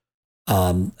imagining.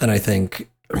 And I think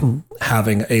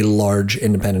having a large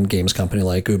independent games company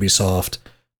like Ubisoft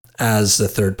as the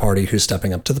third party who's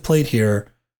stepping up to the plate here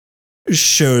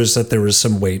shows that there was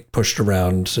some weight pushed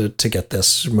around to get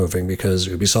this moving, because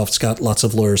Ubisoft's got lots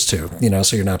of lawyers too,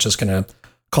 so you're not just going to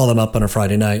call them up on a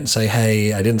Friday night and say,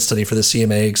 hey, I didn't study for the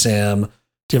CMA exam.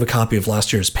 Do you have a copy of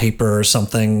last year's paper or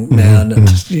something, man?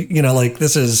 Mm-hmm. And, like,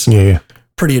 this is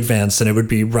pretty advanced, and it would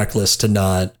be reckless to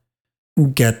not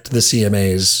get the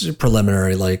CMA's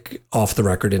preliminary, like, off the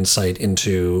record insight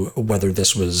into whether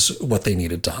this was what they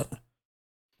needed done.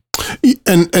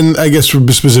 And I guess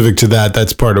specific to that,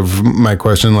 that's part of my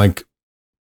question. Like,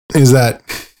 is that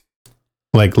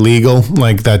like legal,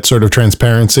 like that sort of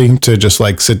transparency to just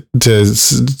like go to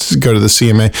the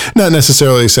CMA, not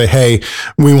necessarily say, hey,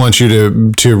 we want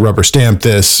you to rubber stamp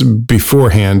this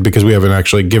beforehand because we haven't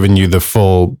actually given you the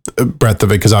full breadth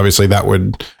of it, because obviously that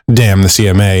would damn the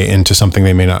CMA into something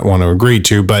they may not want to agree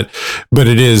to, but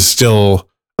it is still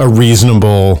a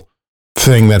reasonable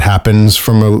thing that happens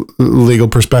from a legal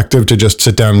perspective to just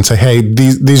sit down and say, hey,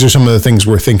 these are some of the things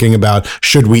we're thinking about.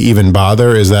 Should we even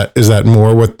bother? Is that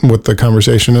more what the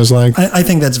conversation is like? I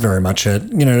think that's very much it.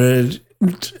 To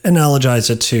analogize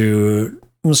it to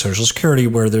Social Security,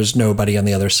 where there's nobody on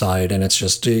the other side and it's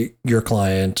just your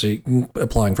client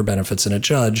applying for benefits and a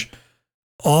judge.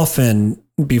 Often,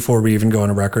 before we even go on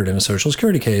a record in a Social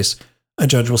Security case, a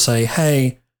judge will say,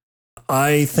 hey,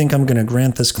 I think I'm going to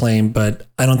grant this claim, but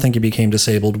I don't think you became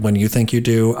disabled when you think you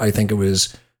do. I think it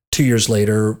was 2 years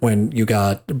later when you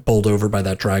got bowled over by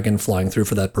that dragon flying through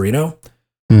for that burrito.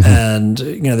 Mm-hmm. And,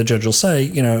 the judge will say,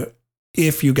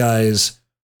 if you guys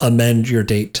amend your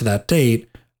date to that date,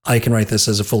 I can write this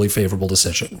as a fully favorable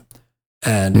decision.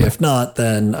 And if not,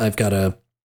 then I've got to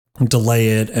delay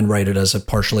it and write it as a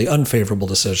partially unfavorable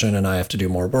decision. And I have to do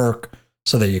more work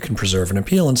so that you can preserve an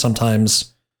appeal. And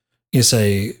sometimes you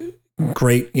say,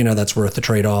 great, that's worth the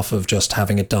trade-off of just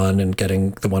having it done and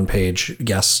getting the one page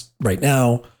yes right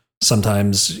now.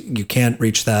 Sometimes you can't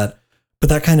reach that, but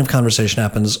that kind of conversation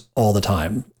happens all the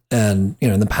time. And,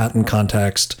 in the patent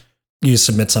context, you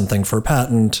submit something for a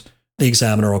patent, the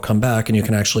examiner will come back and you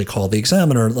can actually call the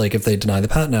examiner, like if they deny the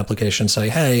patent application, say,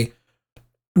 hey,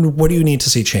 what do you need to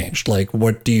see changed? Like,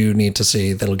 what do you need to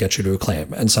see that'll get you to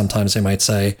acclaim? And sometimes they might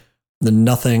say,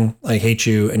 nothing, I hate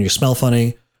you and you smell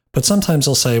funny. But sometimes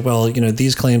they'll say, well,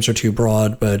 these claims are too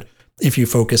broad, but if you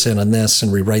focus in on this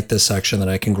and rewrite this section, then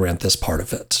I can grant this part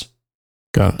of it.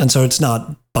 Got it. And so it's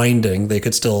not binding. They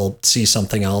could still see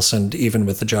something else. And even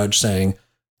with the judge saying,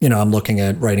 I'm looking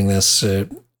at writing this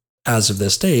as of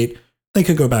this date, they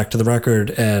could go back to the record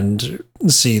and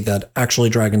see that actually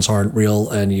dragons aren't real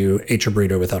and you ate your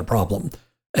burrito without a problem,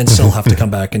 and still have to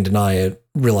come back and deny it,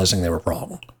 realizing they were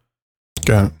wrong.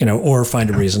 Got it. Or find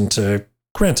a reason to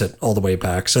grant it all the way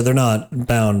back. So they're not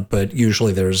bound, but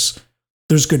usually there's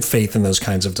good faith in those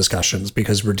kinds of discussions,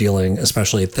 because we're dealing,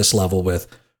 especially at this level, with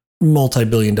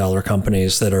multi-billion-dollar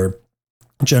companies that are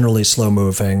generally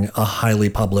slow-moving, a highly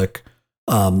public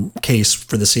case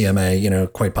for the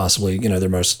CMA, quite possibly, their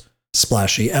most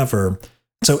splashy ever.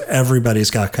 So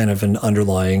everybody's got kind of an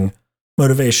underlying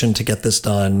motivation to get this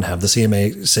done, have the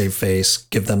CMA save face,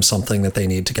 give them something that they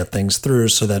need to get things through,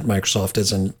 so that Microsoft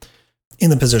isn't in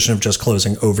the position of just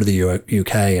closing over the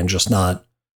UK and just not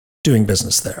doing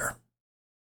business there.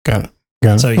 Got it.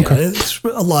 So yeah, okay.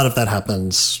 A lot of that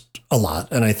happens a lot.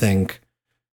 And I think,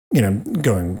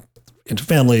 going into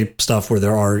family stuff where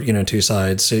there are, two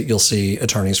sides, you'll see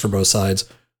attorneys for both sides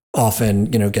often,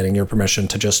 getting your permission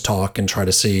to just talk and try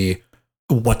to see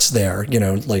what's there,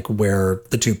 like where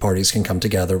the two parties can come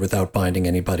together without binding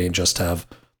anybody, and just have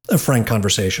a frank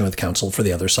conversation with counsel for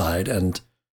the other side. And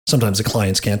sometimes the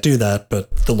clients can't do that,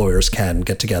 but the lawyers can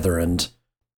get together and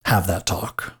have that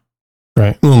talk.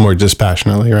 Right. A little more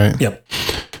dispassionately, right? Yep.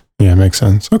 Yeah, makes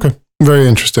sense. Okay. Very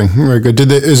interesting. Very good.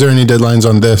 Is there any deadlines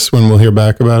on this when we'll hear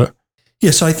back about it?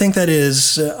 Yeah, so I think that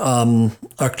is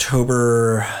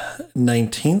October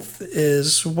 19th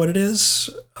is what it is.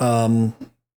 I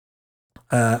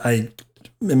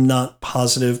am not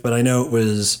positive, but I know it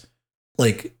was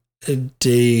like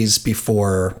days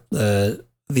before the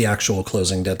actual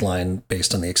closing deadline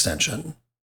based on the extension.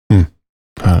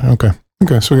 Okay.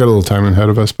 So we got a little time ahead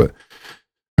of us, but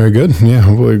very good. Yeah,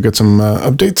 hopefully we'll get some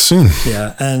updates soon.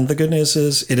 Yeah, and the good news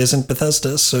is it isn't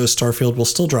Bethesda, so Starfield will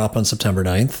still drop on September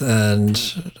 9th, and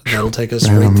that'll take us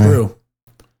right through.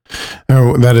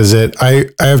 Oh, that is it. I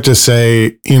have to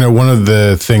say, one of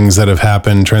the things that have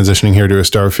happened transitioning here to a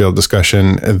Starfield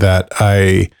discussion that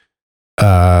I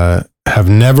have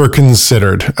never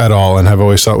considered at all and have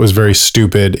always thought was very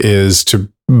stupid is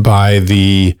to buy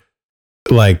the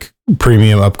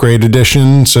premium upgrade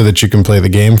edition so that you can play the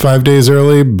game 5 days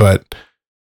early. But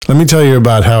let me tell you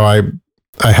about how I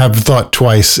have thought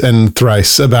twice and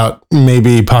thrice about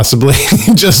maybe possibly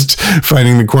just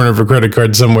finding the corner of a credit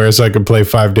card somewhere so I could play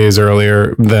 5 days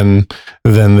earlier than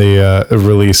the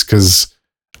release, because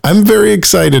I'm very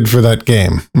excited for that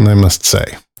game, I must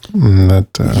say.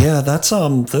 Yeah, that's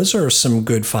those are some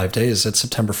good 5 days. It's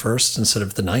September 1st instead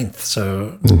of the 9th.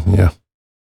 So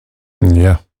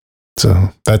yeah. So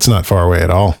that's not far away at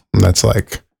all. That's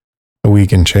like a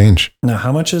week and change. Now,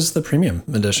 how much is the premium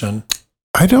edition?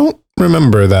 I don't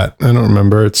remember that. I don't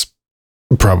remember. It's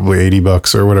probably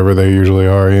 $80 or whatever they usually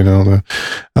are.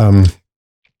 I'm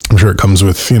sure it comes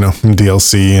with,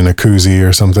 DLC and a koozie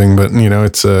or something, but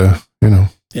it's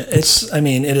Yeah,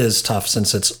 it is tough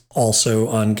since it's also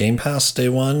on Game Pass day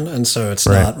one. And so it's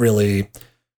not really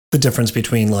the difference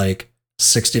between like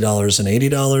 $60 and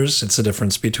 $80. It's the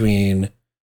difference between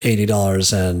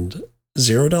 $80 and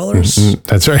 $0.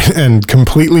 That's right. And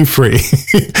completely free,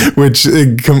 which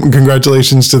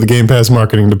congratulations to the Game Pass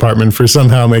marketing department for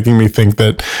somehow making me think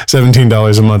that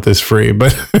 $17 a month is free,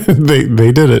 but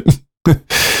they did it.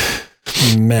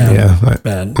 Man.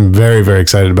 I'm very, very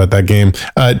excited about that game.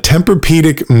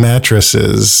 Tempur-Pedic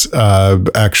mattresses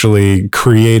actually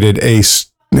created a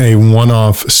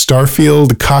one-off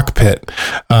Starfield cockpit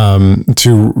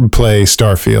to play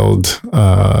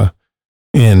Starfield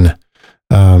in.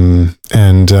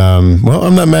 Well,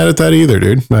 I'm not mad at that either,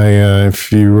 dude.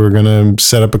 If you were going to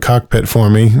set up a cockpit for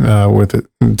me with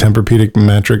Tempur-Pedic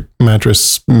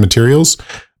mattress materials,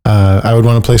 I would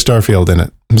want to play Starfield in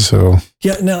it. So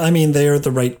yeah, no, they are the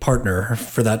right partner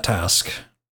for that task.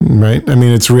 Right.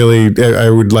 It's really, I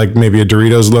would like maybe a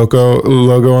Doritos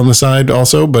logo on the side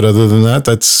also, but other than that,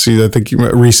 I think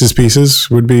Reese's Pieces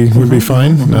would be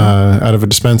fine. Out of a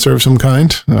dispenser of some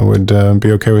kind, I would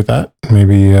be okay with that.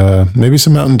 Maybe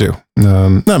some Mountain Dew.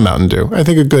 Not Mountain Dew. I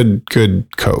think a good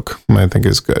Coke, I think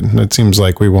is good. It seems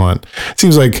like we're going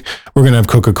to have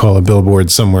Coca-Cola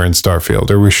billboards somewhere in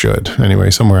Starfield, or we should anyway,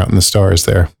 somewhere out in the stars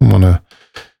there. Want to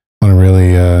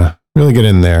really get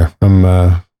in there.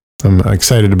 I'm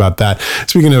excited about that.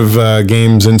 Speaking of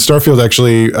games, and Starfield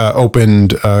actually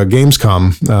opened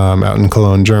Gamescom out in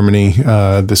Cologne, Germany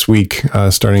this week,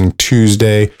 starting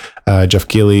Tuesday. Jeff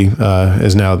Keighley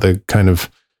is now the kind of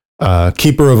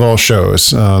keeper of all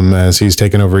shows, as he's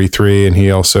taken over E3, and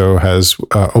he also has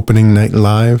opening night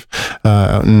live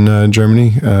out in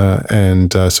Germany.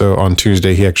 So on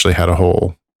Tuesday, he actually had a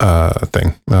whole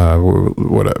thing.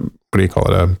 What do you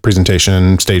call it? A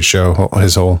presentation, stage show,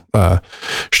 his whole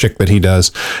shtick that he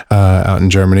does out in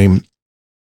Germany.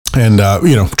 And,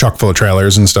 chock full of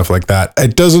trailers and stuff like that.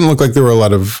 It doesn't look like there were a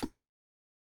lot of...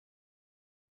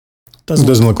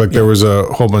 Doesn't look like there was a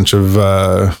whole bunch of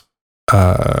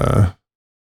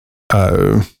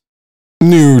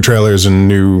new trailers and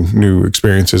new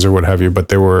experiences or what have you, but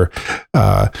there were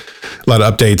a lot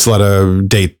of updates, a lot of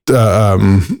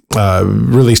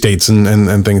release dates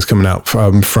and things coming out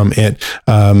from it.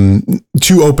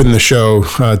 To open the show,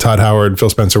 Todd Howard, Phil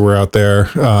Spencer were out there,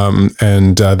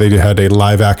 and they had a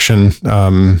live action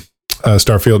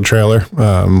Starfield trailer,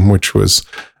 which was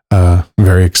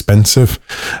very expensive,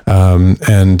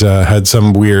 and had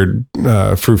some weird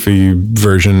froofy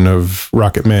version of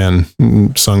Rocket Man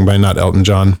sung by not Elton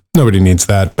John. Nobody needs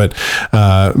that, but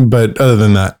other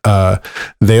than that,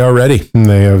 they are ready.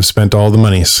 They have spent all the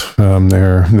monies.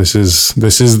 This is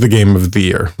the game of the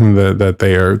year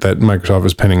that Microsoft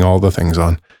is pinning all the things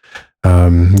on.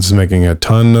 This is making a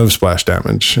ton of splash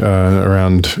damage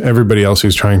around everybody else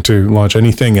who's trying to launch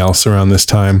anything else around this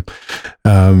time.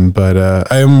 But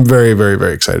I am very, very,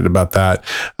 very excited about that.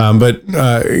 But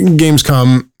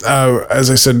Gamescom, as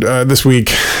I said, this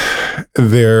week,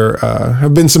 there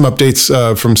have been some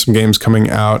updates from some games coming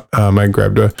out. I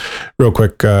grabbed a real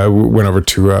quick, went over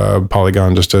to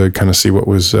Polygon just to kind of see what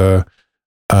was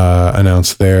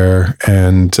announced there,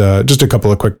 and just a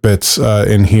couple of quick bits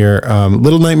in here.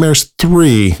 Little Nightmares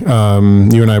 3, you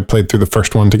and I played through the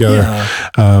first one together,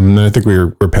 and I think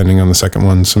we're pending on the second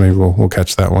one, so maybe we'll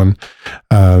catch that one.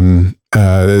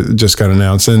 Just got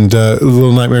announced, and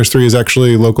Little Nightmares 3 is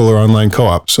actually local or online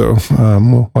co-op, so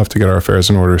we'll have to get our affairs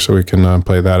in order so we can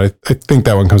play that. I think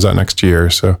that one comes out next year,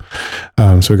 so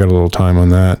we got a little time on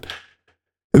that.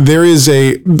 There is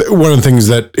one of the things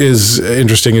that is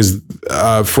interesting is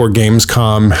for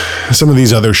Gamescom, some of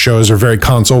these other shows are very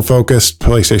console focused,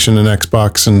 PlayStation and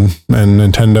Xbox and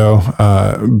Nintendo,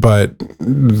 but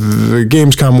the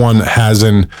Gamescom one has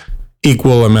an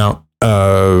equal amount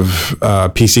of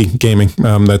PC gaming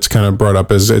that's kind of brought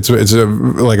up as it's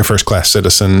like a first class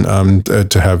citizen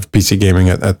to have PC gaming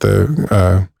at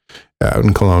the out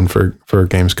in Cologne for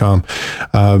Gamescom.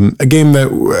 A game that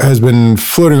has been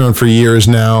floating on for years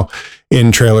now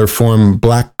in trailer form,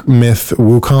 Black Myth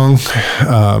Wukong,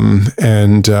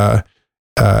 and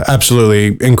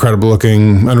absolutely incredible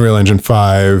looking Unreal Engine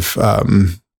 5.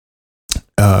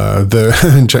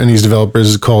 The Chinese developers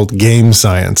is called Game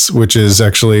Science, which is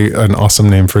actually an awesome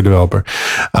name for a developer,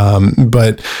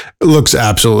 but it looks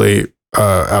absolutely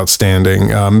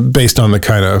outstanding, based on the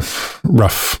kind of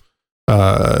rough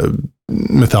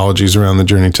mythologies around the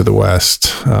Journey to the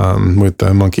West, with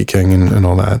the Monkey King and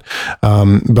all that.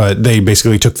 But they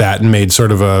basically took that and made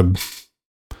sort of a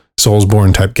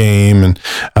Soulsborne type game, and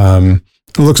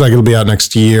it looks like it'll be out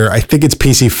next year. I think it's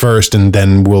PC first, and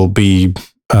then will be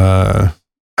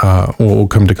will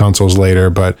come to consoles later,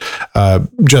 but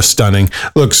just stunning.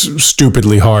 Looks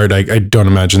stupidly hard. I don't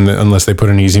imagine that unless they put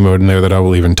an easy mode in there that I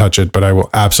will even touch it, but I will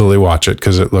absolutely watch it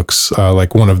because it looks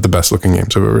like one of the best looking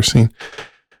games I've ever seen.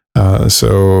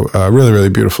 So really, really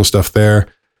beautiful stuff there.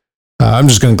 I'm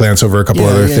just going to glance over a couple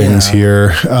other things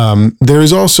here. There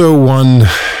is also one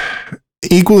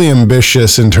equally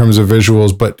ambitious in terms of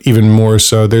visuals, but even more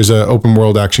so. There's an open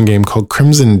world action game called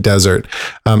Crimson Desert.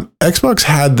 Xbox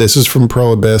had this. This is from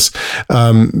Pearl Abyss.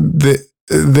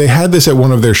 They had this at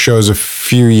one of their shows a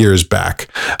few years back,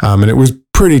 and it was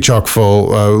pretty chock full.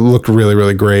 Looked really,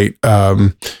 really great.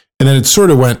 And then it sort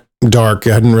of went dark.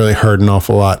 I hadn't really heard an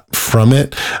awful lot from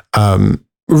it.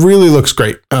 Really looks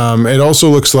great. It also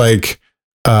looks like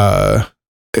the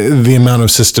amount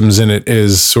of systems in it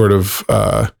is sort of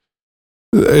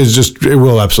it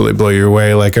will absolutely blow you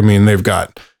away. Like, I mean, they've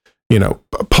got,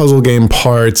 puzzle game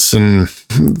parts and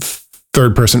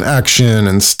third person action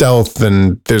and stealth,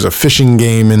 and there's a fishing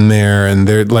game in there, and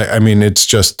they're like, I mean, it's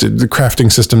just the crafting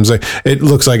systems. Like, it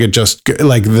looks like it just,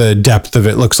 like, the depth of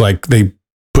it looks like they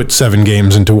put 7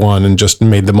 games into one and just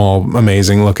made them all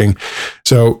amazing looking.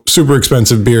 So super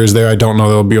expensive beers there. I don't know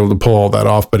they'll be able to pull all that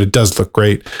off, but it does look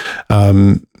great.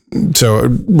 So I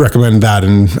recommend that,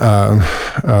 and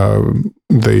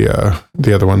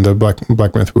the other one, the Black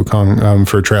Myth Wukong,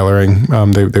 for trailering.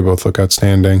 They both look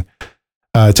outstanding.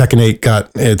 Tekken 8 got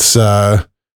its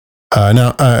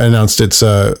now announced its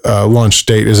launch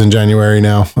date is in January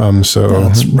now. So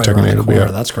that's right Tekken 8 will be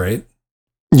out. That's great.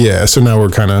 Yeah, so now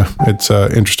it's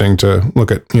interesting to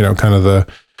look at, kind of the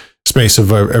space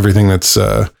of everything that's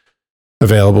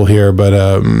available here.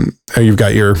 But you've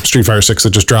got your Street Fighter 6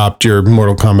 that just dropped, your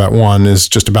Mortal Kombat 1 is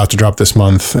just about to drop this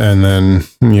month, and then,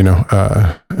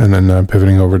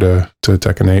 pivoting over to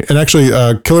Tekken 8. And actually,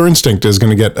 Killer Instinct is going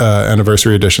to get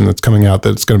Anniversary Edition that's coming out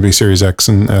that's going to be Series X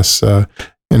and S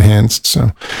enhanced.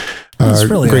 So it's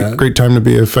really great time to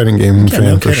be a fighting game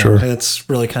fan for sure. It's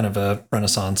really kind of a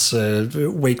renaissance.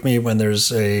 Wake me when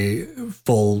there's a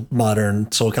full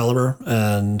modern Soul Calibur,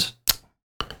 and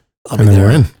then we're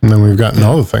in. And then we've gotten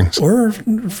all the things. Or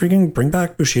freaking bring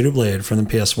back Bushido Blade from the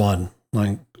PS1.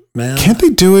 Like, man. Can't they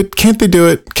do it? Can't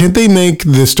they make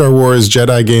the Star Wars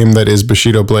Jedi game that is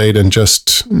Bushido Blade and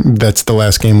just that's the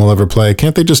last game we'll ever play?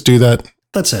 Can't they just do that?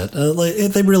 That's it.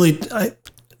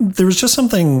 There was just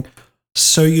something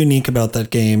so unique about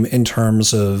that game in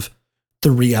terms of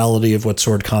the reality of what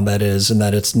sword combat is, and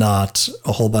that it's not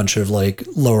a whole bunch of like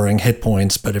lowering hit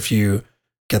points, but if you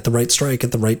get the right strike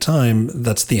at the right time,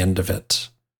 that's the end of it.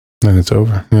 And it's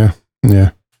over. Yeah.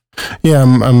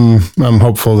 I'm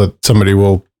hopeful that somebody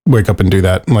will wake up and do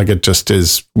that. Like, it just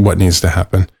is what needs to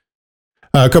happen.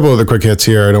 A couple of the quick hits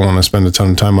here. I don't want to spend a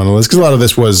ton of time on the list because a lot of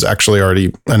this was actually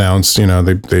already announced.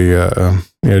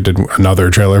 They did another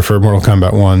trailer for Mortal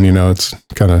Kombat 1. It's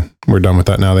kind of, we're done with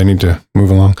that now. They need to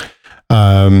move along.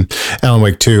 Alan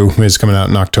Wake 2 is coming out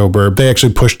in October. They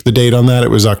actually pushed the date on that. It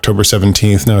was October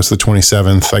 17th. Now it's the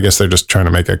 27th. I guess they're just trying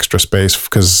to make extra space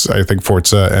because I think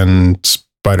Forza and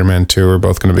Spider-Man 2 are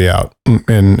both going to be out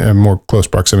in more close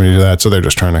proximity to that. So they're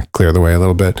just trying to clear the way a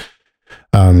little bit.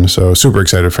 So super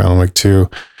excited for Alan Wake 2.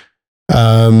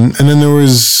 And then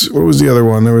what was the other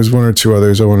one? There was one or two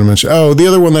others I want to mention. Oh, the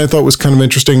other one that I thought was kind of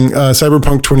interesting,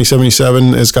 Cyberpunk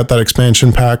 2077 has got that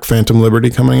expansion pack, Phantom Liberty,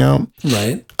 coming out.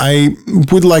 Right. I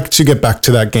would like to get back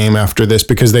to that game after this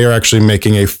because they are actually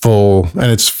making a full,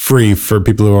 and it's free for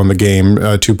people who own the game,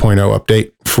 2.0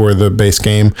 update for the base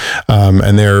game.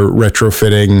 And they're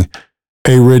retrofitting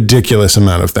a ridiculous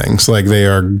amount of things. Like, they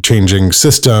are changing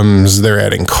systems, they're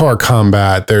adding car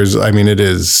combat.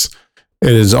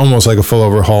 It is almost like a full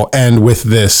overhaul. And with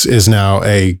this is now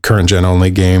a current gen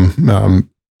only game.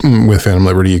 With Phantom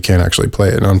Liberty, you can't actually play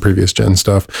it on previous gen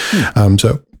stuff.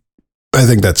 So I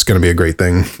think that's going to be a great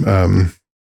thing.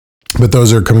 But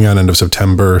those are coming out end of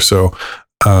September. So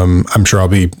I'm sure I'll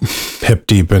be hip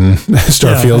deep in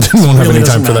Starfield and won't have any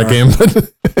time for that game.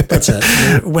 That's it.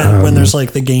 When there's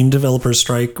like the game developer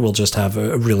strike, we'll just have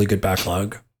a really good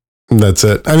backlog. That's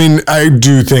it. I mean, I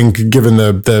do think, given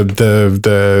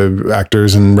the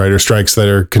actors and writer strikes that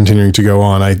are continuing to go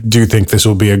on, I do think this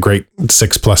will be a great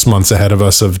 6+ months ahead of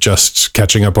us of just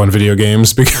catching up on video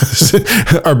games because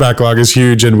our backlog is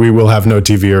huge and we will have no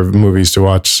TV or movies to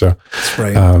watch. So that's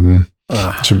right.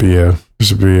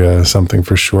 Should be something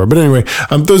for sure. But anyway,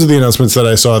 those are the announcements that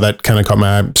I saw that kind of caught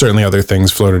my eye. Certainly other things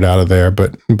floated out of there,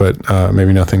 but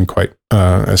maybe nothing quite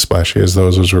as splashy as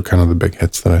those. Those were kind of the big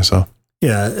hits that I saw.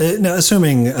 Yeah. Now,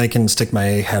 assuming I can stick my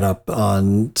head up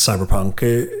on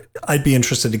Cyberpunk, I'd be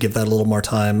interested to give that a little more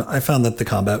time. I found that the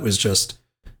combat was just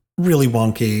really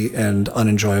wonky and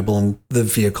unenjoyable, and the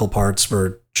vehicle parts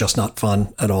were just not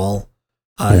fun at all.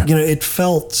 It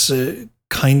felt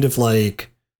kind of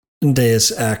like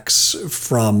Deus Ex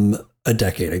from a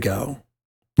decade ago,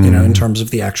 in terms of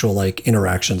the actual like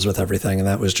interactions with everything. And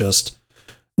that was just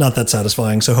not that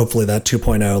satisfying. So hopefully that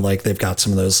 2.0, like they've got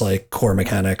some of those like core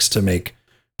mechanics to make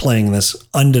playing this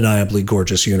undeniably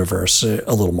gorgeous universe a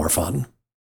little more fun.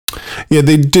 Yeah,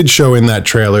 they did show in that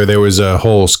trailer, there was a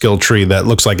whole skill tree that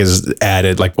looks like is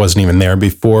added, like wasn't even there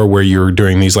before, where you were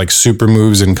doing these like super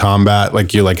moves in combat.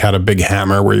 Like you like had a big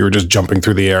hammer where you were just jumping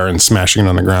through the air and smashing it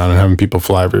on the ground and having people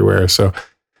fly everywhere. So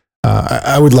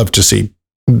I would love to see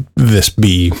this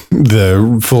be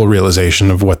the full realization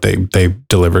of what they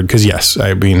delivered. Because yes,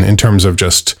 I mean, in terms of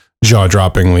just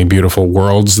jaw-droppingly beautiful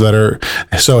worlds that are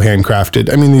so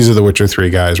handcrafted. I mean, these are the Witcher 3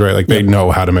 guys, right? Like they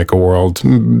know how to make a world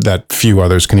that few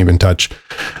others can even touch.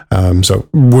 So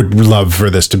would love for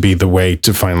this to be the way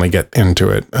to finally get into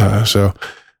it. So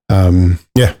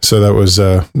that was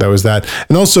that.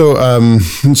 And also,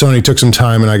 Sony took some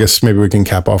time, and I guess maybe we can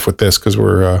cap off with this because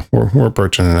we're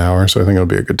approaching an hour. So I think it'll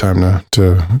be a good time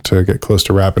to get close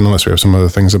to wrapping, unless we have some other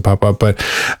things that pop up. But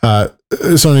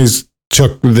Sony's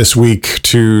took this week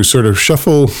to sort of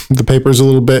shuffle the papers a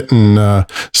little bit and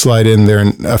slide in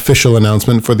their official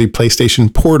announcement for the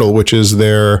PlayStation Portal, which is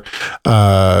their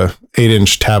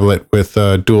 8-inch tablet with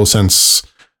a DualSense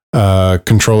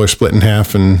controller split in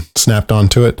half and snapped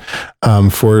onto it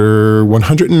for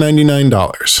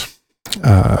 $199.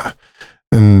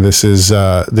 And this is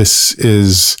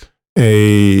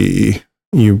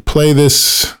you play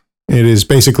this. It is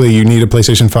basically, you need a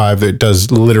PlayStation 5 that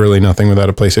does literally nothing without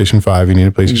a PlayStation 5. You need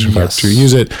a PlayStation 5 to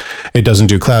use it. It doesn't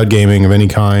do cloud gaming of any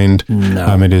kind.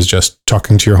 No. It is just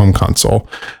talking to your home console.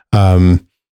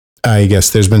 I guess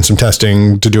there's been some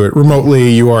testing to do it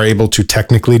remotely. You are able to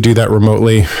technically do that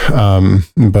remotely.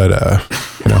 But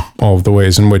all of the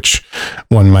ways in which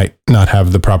one might not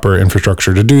have the proper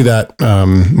infrastructure to do that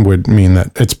would mean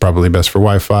that it's probably best for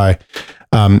Wi-Fi.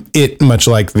 It, much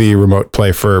like the remote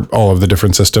play for all of the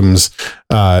different systems,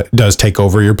 does take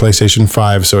over your PlayStation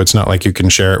 5. So it's not like you can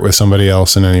share it with somebody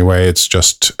else in any way. It's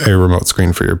just a remote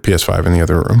screen for your PS5 in the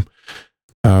other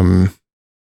room.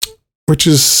 Which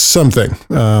is something.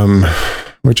 I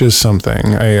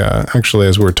actually,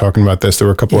 as we were talking about this, there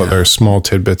were a couple other small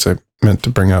tidbits I meant to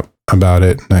bring up about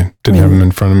it. And I didn't have them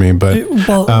in front of me, but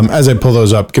as I pull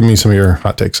those up, give me some of your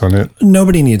hot takes on it.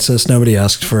 Nobody needs this. Nobody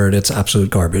asked for it. It's absolute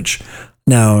garbage.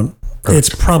 Now,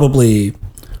 It's probably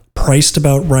priced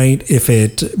about right if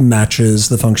it matches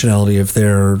the functionality of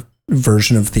their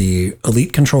version of the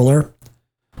Elite controller.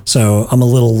 So I'm a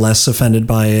little less offended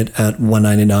by it at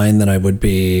 $199 than I would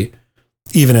be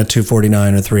even at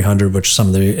 $249 or $300, which some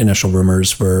of the initial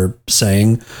rumors were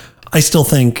saying. I still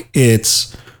think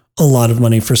it's a lot of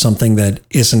money for something that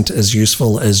isn't as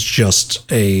useful as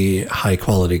just a high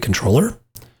quality controller.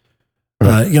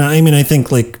 Right. I think,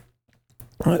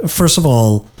 first of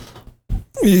all,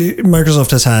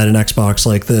 Microsoft has had an Xbox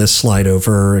like this slide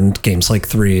over and games like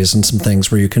Threes and some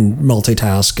things where you can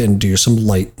multitask and do some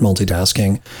light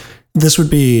multitasking. This would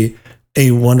be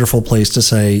a wonderful place to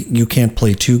say you can't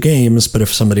play two games, but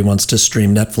if somebody wants to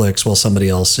stream Netflix while somebody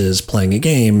else is playing a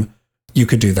game, you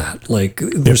could do that.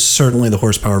 There's certainly the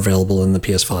horsepower available in the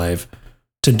PS5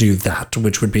 to do that,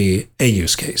 which would be a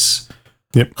use case.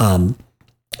 Yep.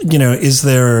 Is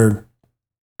there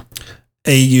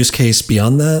a use case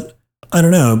beyond that? I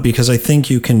don't know, because I think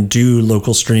you can do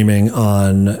local streaming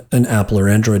on an Apple or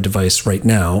Android device right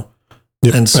now.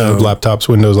 Yep. And so laptops,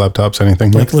 Windows laptops,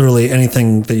 anything. Literally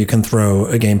anything that you can throw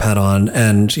a gamepad on.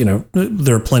 And,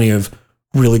 there are plenty of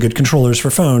really good controllers for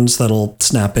phones that'll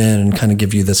snap in and kind of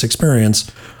give you this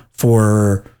experience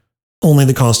for only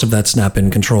the cost of that snap-in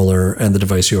controller and the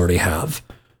device you already have.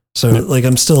 So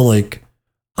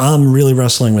I'm really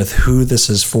wrestling with who this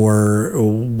is for,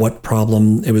 what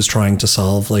problem it was trying to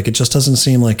solve. It just doesn't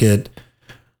seem like it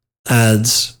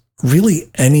adds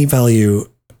really any value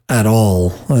at all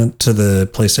to the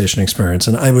PlayStation experience.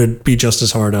 And I would be just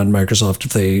as hard on Microsoft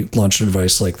if they launched a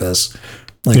device like this.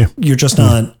 You're just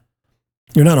not,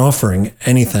 you're not offering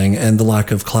anything. And the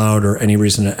lack of cloud or any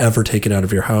reason to ever take it out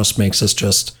of your house makes us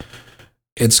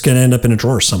it's going to end up in a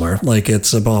drawer somewhere.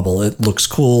 It's a bauble. It looks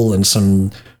cool and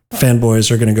some fanboys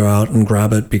are going to go out and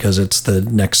grab it because it's the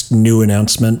next new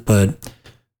announcement, but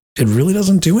it really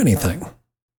doesn't do anything.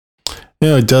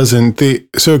 No, it doesn't.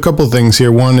 So a couple of things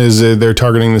here. One is they're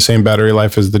targeting the same battery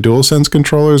life as the DualSense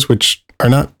controllers, which are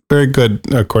not very good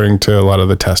according to a lot of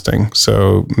the testing.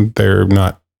 So they're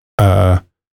not.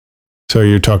 So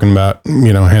you're talking about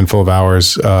a handful of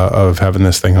hours of having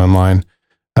this thing online,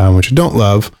 which I don't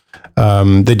love.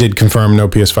 They did confirm no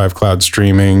PS5 cloud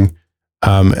streaming.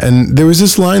 And there was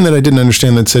this line that I didn't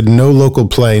understand that said no local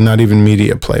play, not even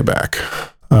media playback.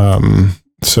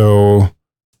 So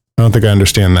I don't think I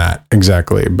understand that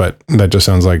exactly, but that just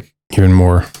sounds like even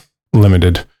more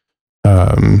limited.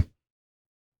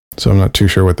 So I'm not too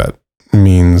sure what that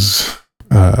means.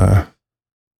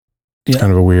 It's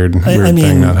kind of a weird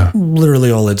thing.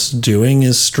 Literally all it's doing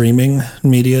is streaming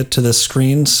media to the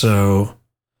screen. So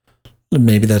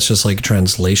maybe that's just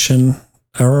translation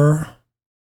error.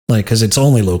 Because it's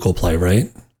only local play,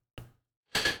 right?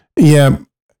 Yeah.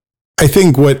 I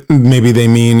think what maybe they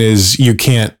mean is you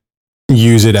can't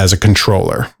use it as a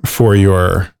controller for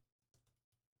your...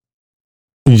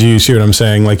 Do you see what I'm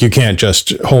saying? You can't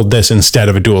just hold this instead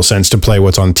of a DualSense to play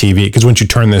what's on TV. Because once you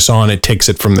turn this on, it takes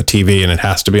it from the TV and it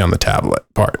has to be on the tablet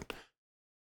part.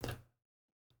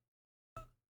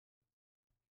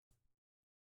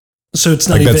 So it's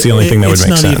not that's the only thing that would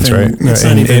make sense,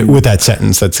 right? With that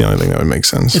sentence, that's the only thing that would make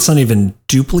sense. It's not even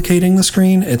duplicating the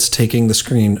screen. It's taking the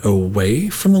screen away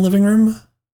from the living room.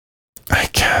 I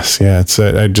guess, yeah.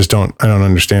 I don't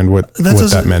understand what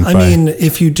that meant.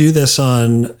 If you do this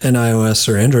on an iOS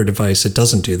or Android device, it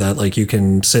doesn't do that. You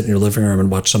can sit in your living room and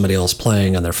watch somebody else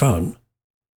playing on their phone.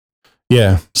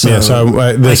 Yeah. So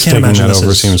this taking that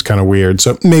over seems kind of weird.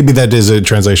 So maybe that is a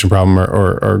translation problem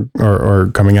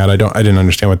or coming out. I didn't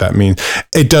understand what that means.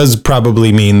 It does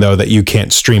probably mean though that you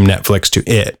can't stream Netflix to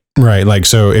it, right?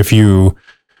 So if you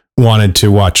wanted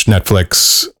to watch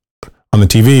Netflix on the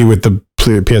TV. With the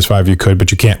PS5 you could,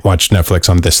 but you can't watch Netflix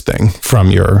on this thing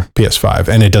from your PS5,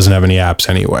 and it doesn't have any apps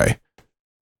anyway.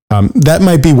 That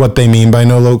might be what they mean by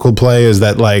no local play, is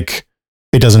that like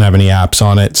it doesn't have any apps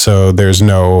on it, so there's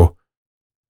no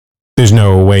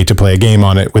way to play a game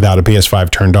on it without a PS5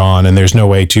 turned on, and there's no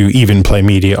way to even play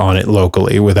media on it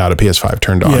locally without a PS5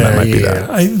 turned on. That might be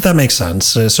that. That makes sense.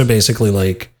 So basically,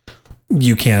 like,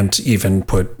 you can't even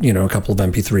put, a couple of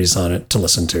MP3s on it to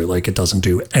listen to. Like, it doesn't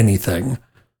do anything.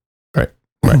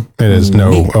 Right. It is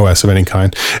no OS of any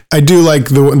kind. I do like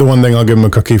the one thing I'll give them a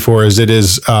cookie for is it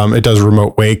does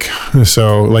remote wake.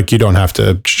 So like you don't have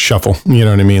to shuffle, you know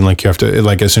what I mean? Like you have to,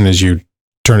 like as soon as you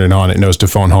turn it on, it knows to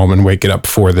phone home and wake it up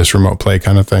for this remote play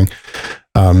kind of thing.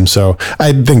 So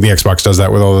I think the Xbox does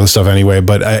that with all this stuff anyway,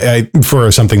 but I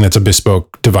for something that's a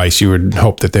bespoke device, you would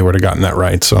hope that they would have gotten that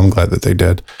right. So I'm glad that they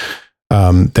did.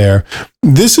 There.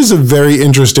 This is a very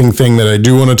interesting thing that I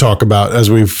do want to talk about as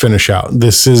we finish out.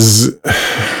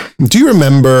 Do you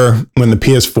remember when the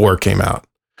PS4 came out?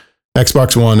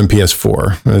 Xbox One and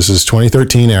PS4. This is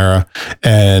 2013 era,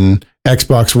 and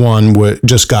Xbox One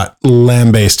just got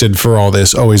lambasted for all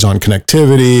this always on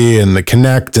connectivity and the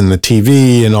Kinect and the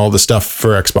TV and all the stuff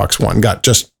for Xbox One. Got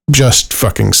just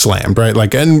fucking slammed, right?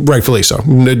 Like, and rightfully so.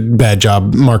 Bad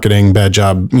job marketing, bad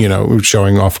job,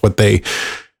 showing off what they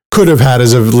could have had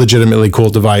as a legitimately cool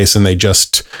device, and they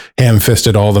just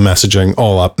ham-fisted all the messaging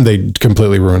all up. They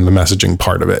completely ruined the messaging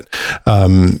part of it.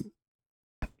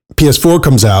 PS4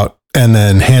 comes out and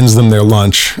then hands them their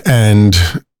lunch, and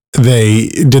they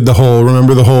did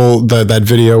that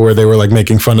video where they were like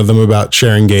making fun of them about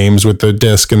sharing games with the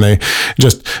disc, and they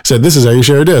just said, this is how you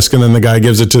share a disc, and then the guy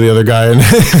gives it to the other guy and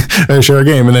they share a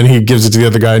game, and then he gives it to the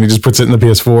other guy and he just puts it in the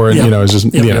PS4, and it's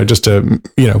just just to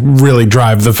really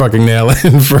drive the fucking nail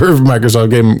in for Microsoft.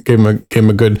 Gave him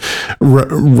a good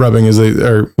rubbing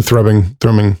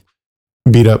thrumming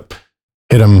beat up,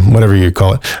 hit them, whatever you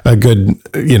call it, a good,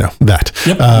 that.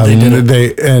 Yep, they did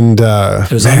it.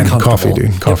 It was coffee,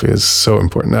 dude. Coffee is so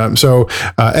important.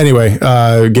 Anyway,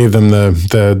 gave them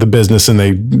the business, and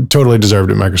they totally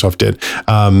deserved it. Microsoft did.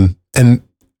 And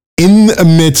in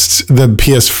amidst the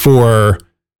PS4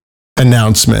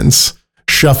 announcements,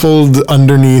 shuffled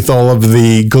underneath all of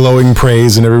the glowing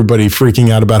praise and everybody freaking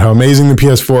out about how amazing the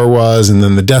PS4 was, and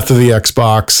then the death of the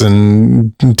Xbox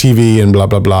and TV and blah,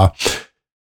 blah, blah,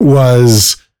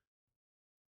 was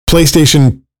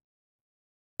PlayStation.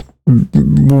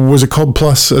 Was it called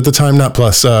Plus at the time? Not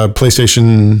Plus,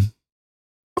 PlayStation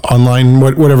Online,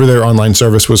 whatever their online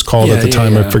service was called at the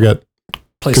time. I forget,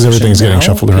 because everything's getting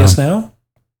shuffled around. PS Now?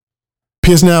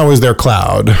 PS Now is their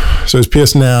cloud. So it's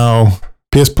PS Now,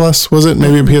 PS Plus, was it?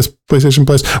 Maybe PlayStation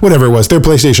Plus, whatever it was, their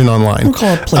PlayStation Online. We'll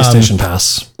call it PlayStation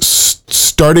Pass.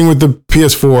 Starting with the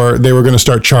PS4, they were going to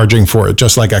start charging for it,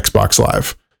 just like Xbox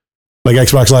Live. Like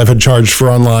Xbox Live had charged for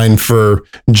online for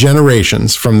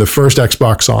generations from the first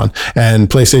Xbox on, and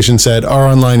PlayStation said, our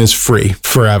online is free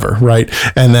forever, right?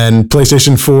 And then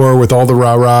PlayStation 4 with all the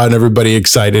rah-rah and everybody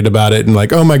excited about it and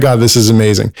like, oh my God, this is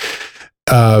amazing.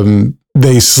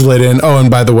 They slid in, oh,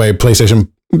 and by the way,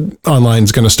 PlayStation Online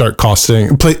is going to start costing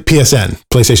PSN,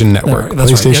 PlayStation Network,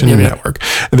 PlayStation Network.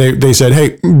 They said,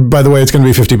 hey, by the way, it's going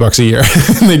to be $50 a year.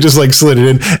 And they just like slid it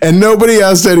in, and nobody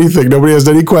asked anything. Nobody asked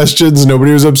any questions.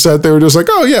 Nobody was upset. They were just like,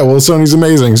 oh yeah, well, Sony's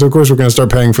amazing, so of course we're going to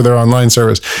start paying for their online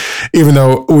service. Even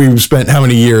though we've spent how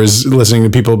many years listening to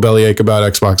people bellyache about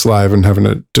Xbox Live and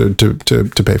having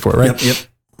to pay for it, right? Yep.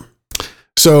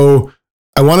 So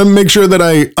I want to make sure that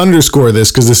I underscore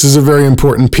this, because this is a very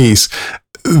important piece.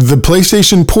 The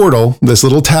PlayStation Portal, this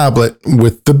little tablet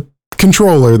with the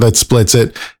controller that splits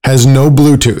it, has no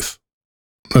Bluetooth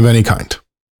of any kind.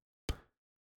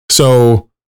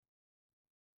 So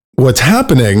what's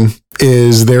happening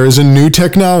is there is a new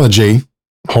technology.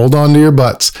 Hold on to your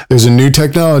butts. There's a new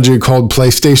technology called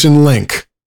PlayStation Link,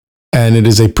 and it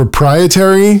is a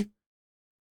proprietary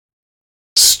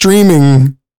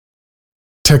streaming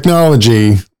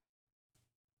technology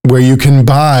where you can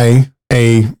buy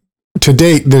to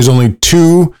date, there's only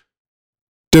 2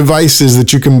 devices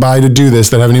that you can buy to do this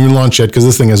that haven't even launched yet, because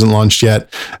this thing hasn't launched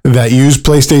yet, that use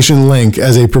PlayStation Link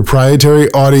as a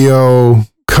proprietary audio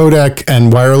codec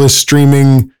and wireless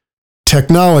streaming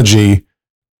technology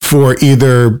for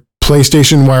either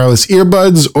PlayStation wireless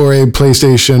earbuds or a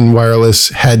PlayStation wireless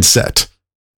headset.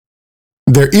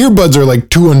 Their earbuds are like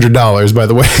 $200, by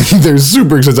the way. They're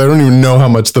super expensive. I don't even know how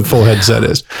much the full headset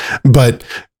is, but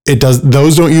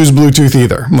those don't use Bluetooth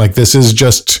either. Like, this is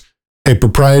just a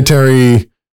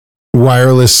proprietary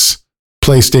wireless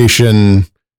PlayStation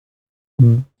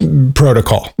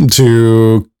protocol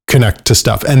to connect to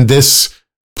stuff. And this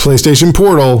PlayStation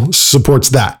Portal supports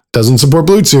that. Doesn't support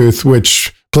Bluetooth,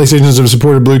 which PlayStations have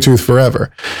supported Bluetooth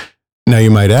forever. Now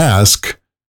you might ask,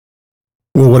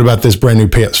 well, what about this brand new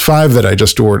PS5 that I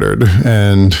just ordered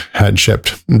and had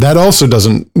shipped? That also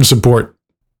doesn't support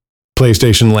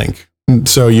PlayStation Link.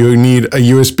 So you need a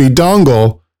USB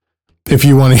dongle if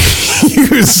you want to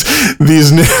use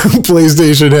these new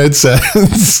PlayStation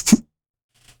headsets.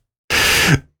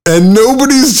 And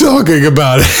nobody's talking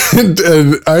about it.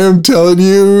 And I am telling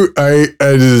you, it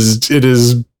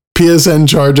is PSN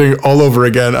charging all over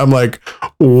again. I'm like,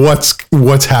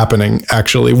 what's happening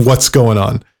actually? What's going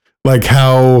on? Like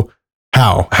how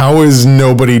is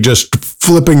nobody just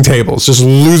flipping tables, just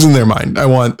losing their mind? I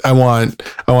want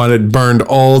it burned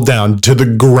all down to the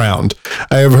ground.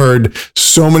 I have heard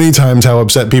so many times how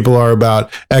upset people are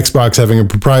about Xbox having a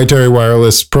proprietary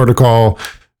wireless protocol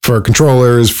for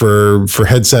controllers, for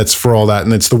headsets, for all that.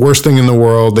 And it's the worst thing in the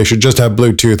world. They should just have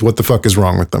Bluetooth. What the fuck is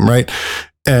wrong with them, right?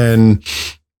 And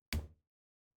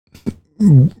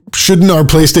shouldn't our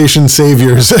PlayStation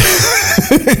saviors...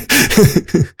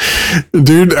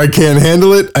 Dude, I can't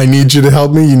handle it. I need you to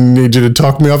help me. You need you to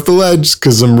talk me off the ledge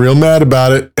because I'm real mad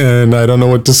about it. And I don't know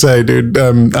what to say, dude.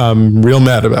 I'm real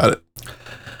mad about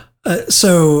it.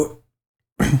 So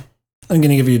I'm going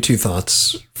to give you two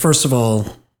thoughts. First of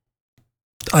all,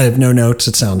 I have no notes.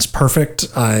 It sounds perfect.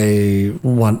 I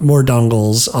want more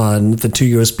dongles on the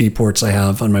two USB ports I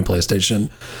have on my PlayStation.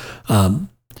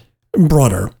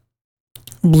 Broader.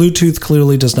 Bluetooth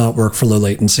clearly does not work for low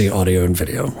latency audio and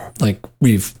video. Like,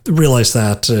 we've realized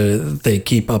that they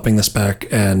keep upping the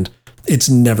spec and it's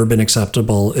never been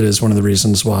acceptable. It is one of the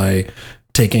reasons why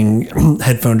taking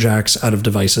headphone jacks out of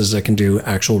devices that can do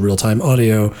actual real-time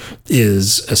audio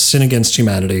is a sin against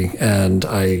humanity. And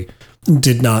I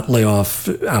did not lay off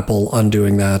Apple on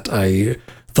doing that. I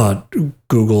thought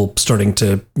Google starting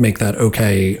to make that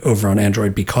okay over on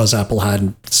Android because Apple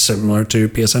had, similar to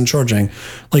PSN charging,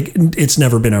 like, it's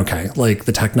never been okay. Like,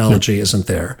 the technology isn't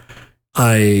there.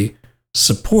 I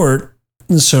support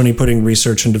Sony putting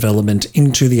research and development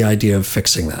into the idea of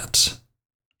fixing that.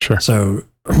 Sure. So,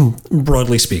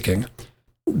 broadly speaking,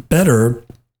 better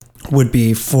would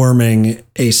be forming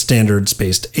a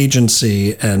standards-based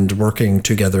agency and working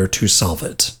together to solve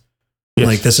it. Yes.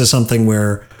 Like, this is something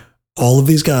where all of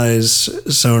these guys,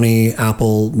 Sony,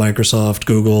 Apple, Microsoft,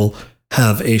 Google,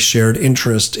 have a shared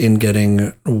interest in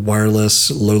getting wireless,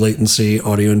 low latency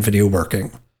audio and video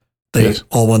working. They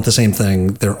all want the same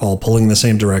thing. They're all pulling the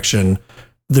same direction.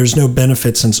 There's no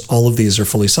benefit, since all of these are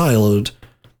fully siloed,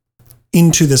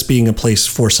 into this being a place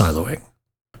for siloing.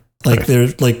 Like, they're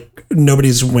like,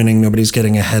 nobody's winning, nobody's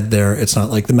getting ahead there. It's not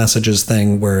like the messages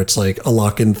thing where it's like a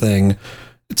lock-in thing.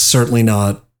 It's certainly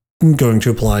not going to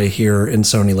apply here in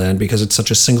Sony land because it's such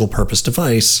a single purpose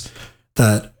device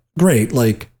that, great,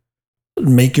 like,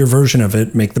 make your version of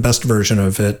it, make the best version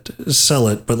of it, sell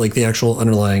it, but like the actual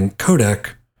underlying codec,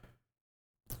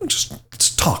 let's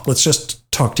just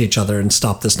talk to each other and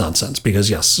stop this nonsense. Because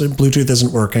yes, Bluetooth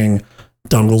isn't working,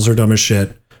 dongles are dumb as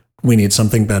shit, we need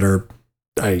something better.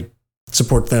 I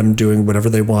support them doing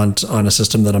whatever they want on a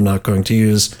system that I'm not going to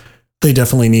use. They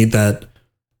definitely need that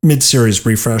mid-series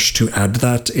refresh to add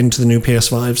that into the new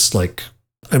PS5s, like,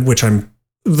 which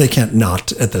they can't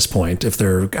not at this point if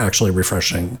they're actually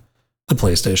refreshing the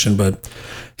PlayStation. But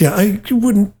yeah,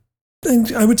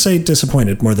 I would say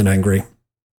disappointed more than angry.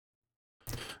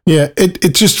 Yeah,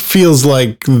 it just feels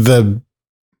like the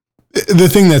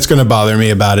thing that's going to bother me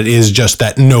about it is just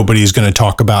that nobody's going to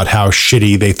talk about how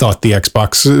shitty they thought the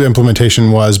Xbox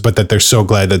implementation was, but that they're so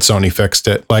glad that Sony fixed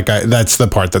it. Like, that's the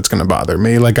part that's going to bother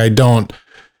me. Like,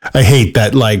 I hate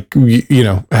that, like, you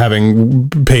know, having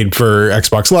paid for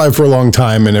Xbox Live for a long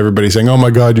time and everybody saying, oh my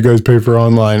God, you guys pay for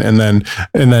online. And then,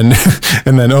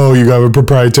 oh, you got a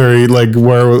proprietary, like,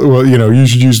 well, you know, you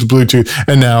should use the Bluetooth.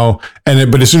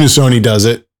 But as soon as Sony does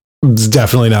it, it's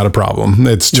definitely not a problem.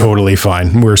 It's totally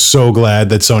fine. We're so glad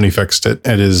that Sony fixed it.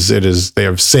 They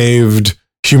have saved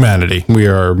humanity. We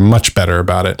are much better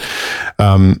about it.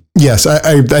 Yes,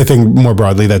 I think more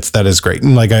broadly that is great.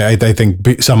 And like, I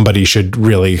think somebody should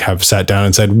really have sat down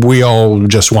and said, we all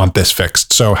just want this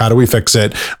fixed. So how do we fix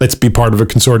it? Let's be part of a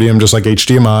consortium, just like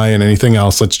HDMI and anything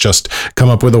else. Let's just come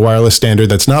up with a wireless standard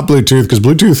that's not Bluetooth, because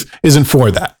Bluetooth isn't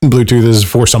for that. Bluetooth is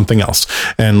for something else.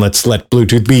 And let's let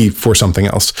Bluetooth be for something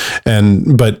else.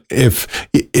 But if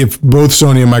both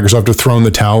Sony and Microsoft have thrown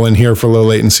the towel in here for low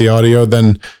latency audio,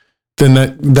 then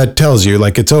that tells you,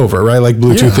 like, it's over, right? Like,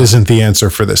 Bluetooth isn't the answer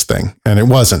for this thing. And it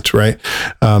wasn't, right?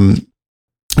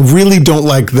 Really don't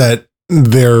like that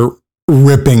they're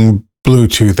ripping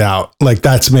Bluetooth out. Like,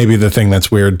 that's maybe the thing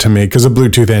that's weird to me, because a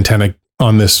Bluetooth antenna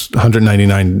on this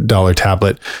 $199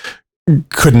 tablet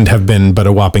couldn't have been but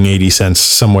a whopping 80 cents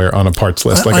somewhere on a parts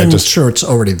list. Like I'm sure it's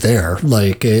already there.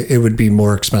 Like it would be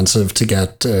more expensive to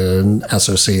get an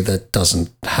SoC that doesn't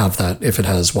have that if it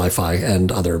has Wi-Fi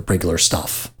and other regular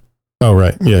stuff. Oh,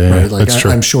 right. Yeah, right? Like that's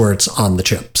true. I'm sure it's on the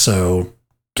chip. So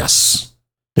yes.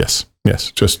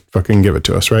 Just fucking give it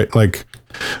to us, right? Like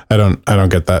I don't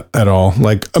get that at all.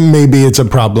 Like maybe it's a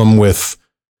problem with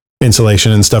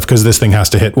insulation and stuff because this thing has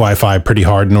to hit Wi-Fi pretty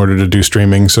hard in order to do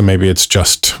streaming. So maybe it's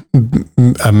just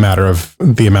a matter of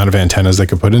the amount of antennas they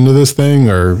could put into this thing,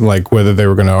 or like whether they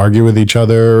were going to argue with each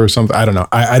other or something. I don't know.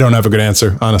 I don't have a good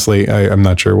answer. Honestly, I'm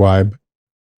not sure why. But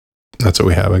that's what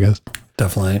we have, I guess.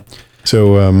 Definitely.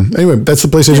 So anyway, that's the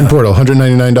PlayStation Portal.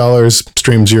 $199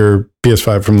 streams your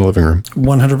PS5 from the living room.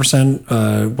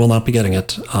 100% will not be getting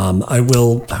it. I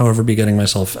will, however, be getting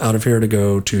myself out of here to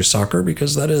go to soccer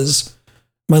because that is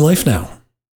my life now.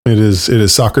 It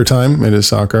is soccer time. It is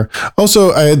soccer.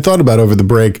 Also, I had thought about over the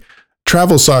break,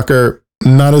 travel soccer,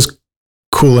 not as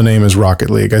cool a name as Rocket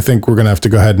League. I think we're going to have to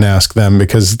go ahead and ask them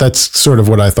because that's sort of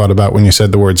what I thought about when you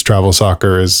said the words travel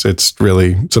soccer is it's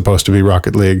really supposed to be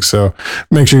Rocket League. So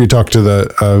make sure you talk to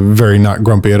the very not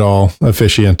grumpy at all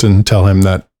officiant and tell him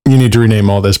that you need to rename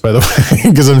all this, by the way,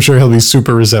 because I'm sure he'll be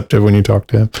super receptive when you talk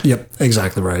to him. Yep,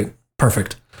 exactly right.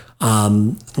 Perfect.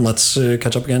 Let's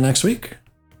catch up again next week.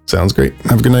 Sounds great.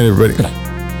 Have a good night, everybody. Good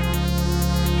night.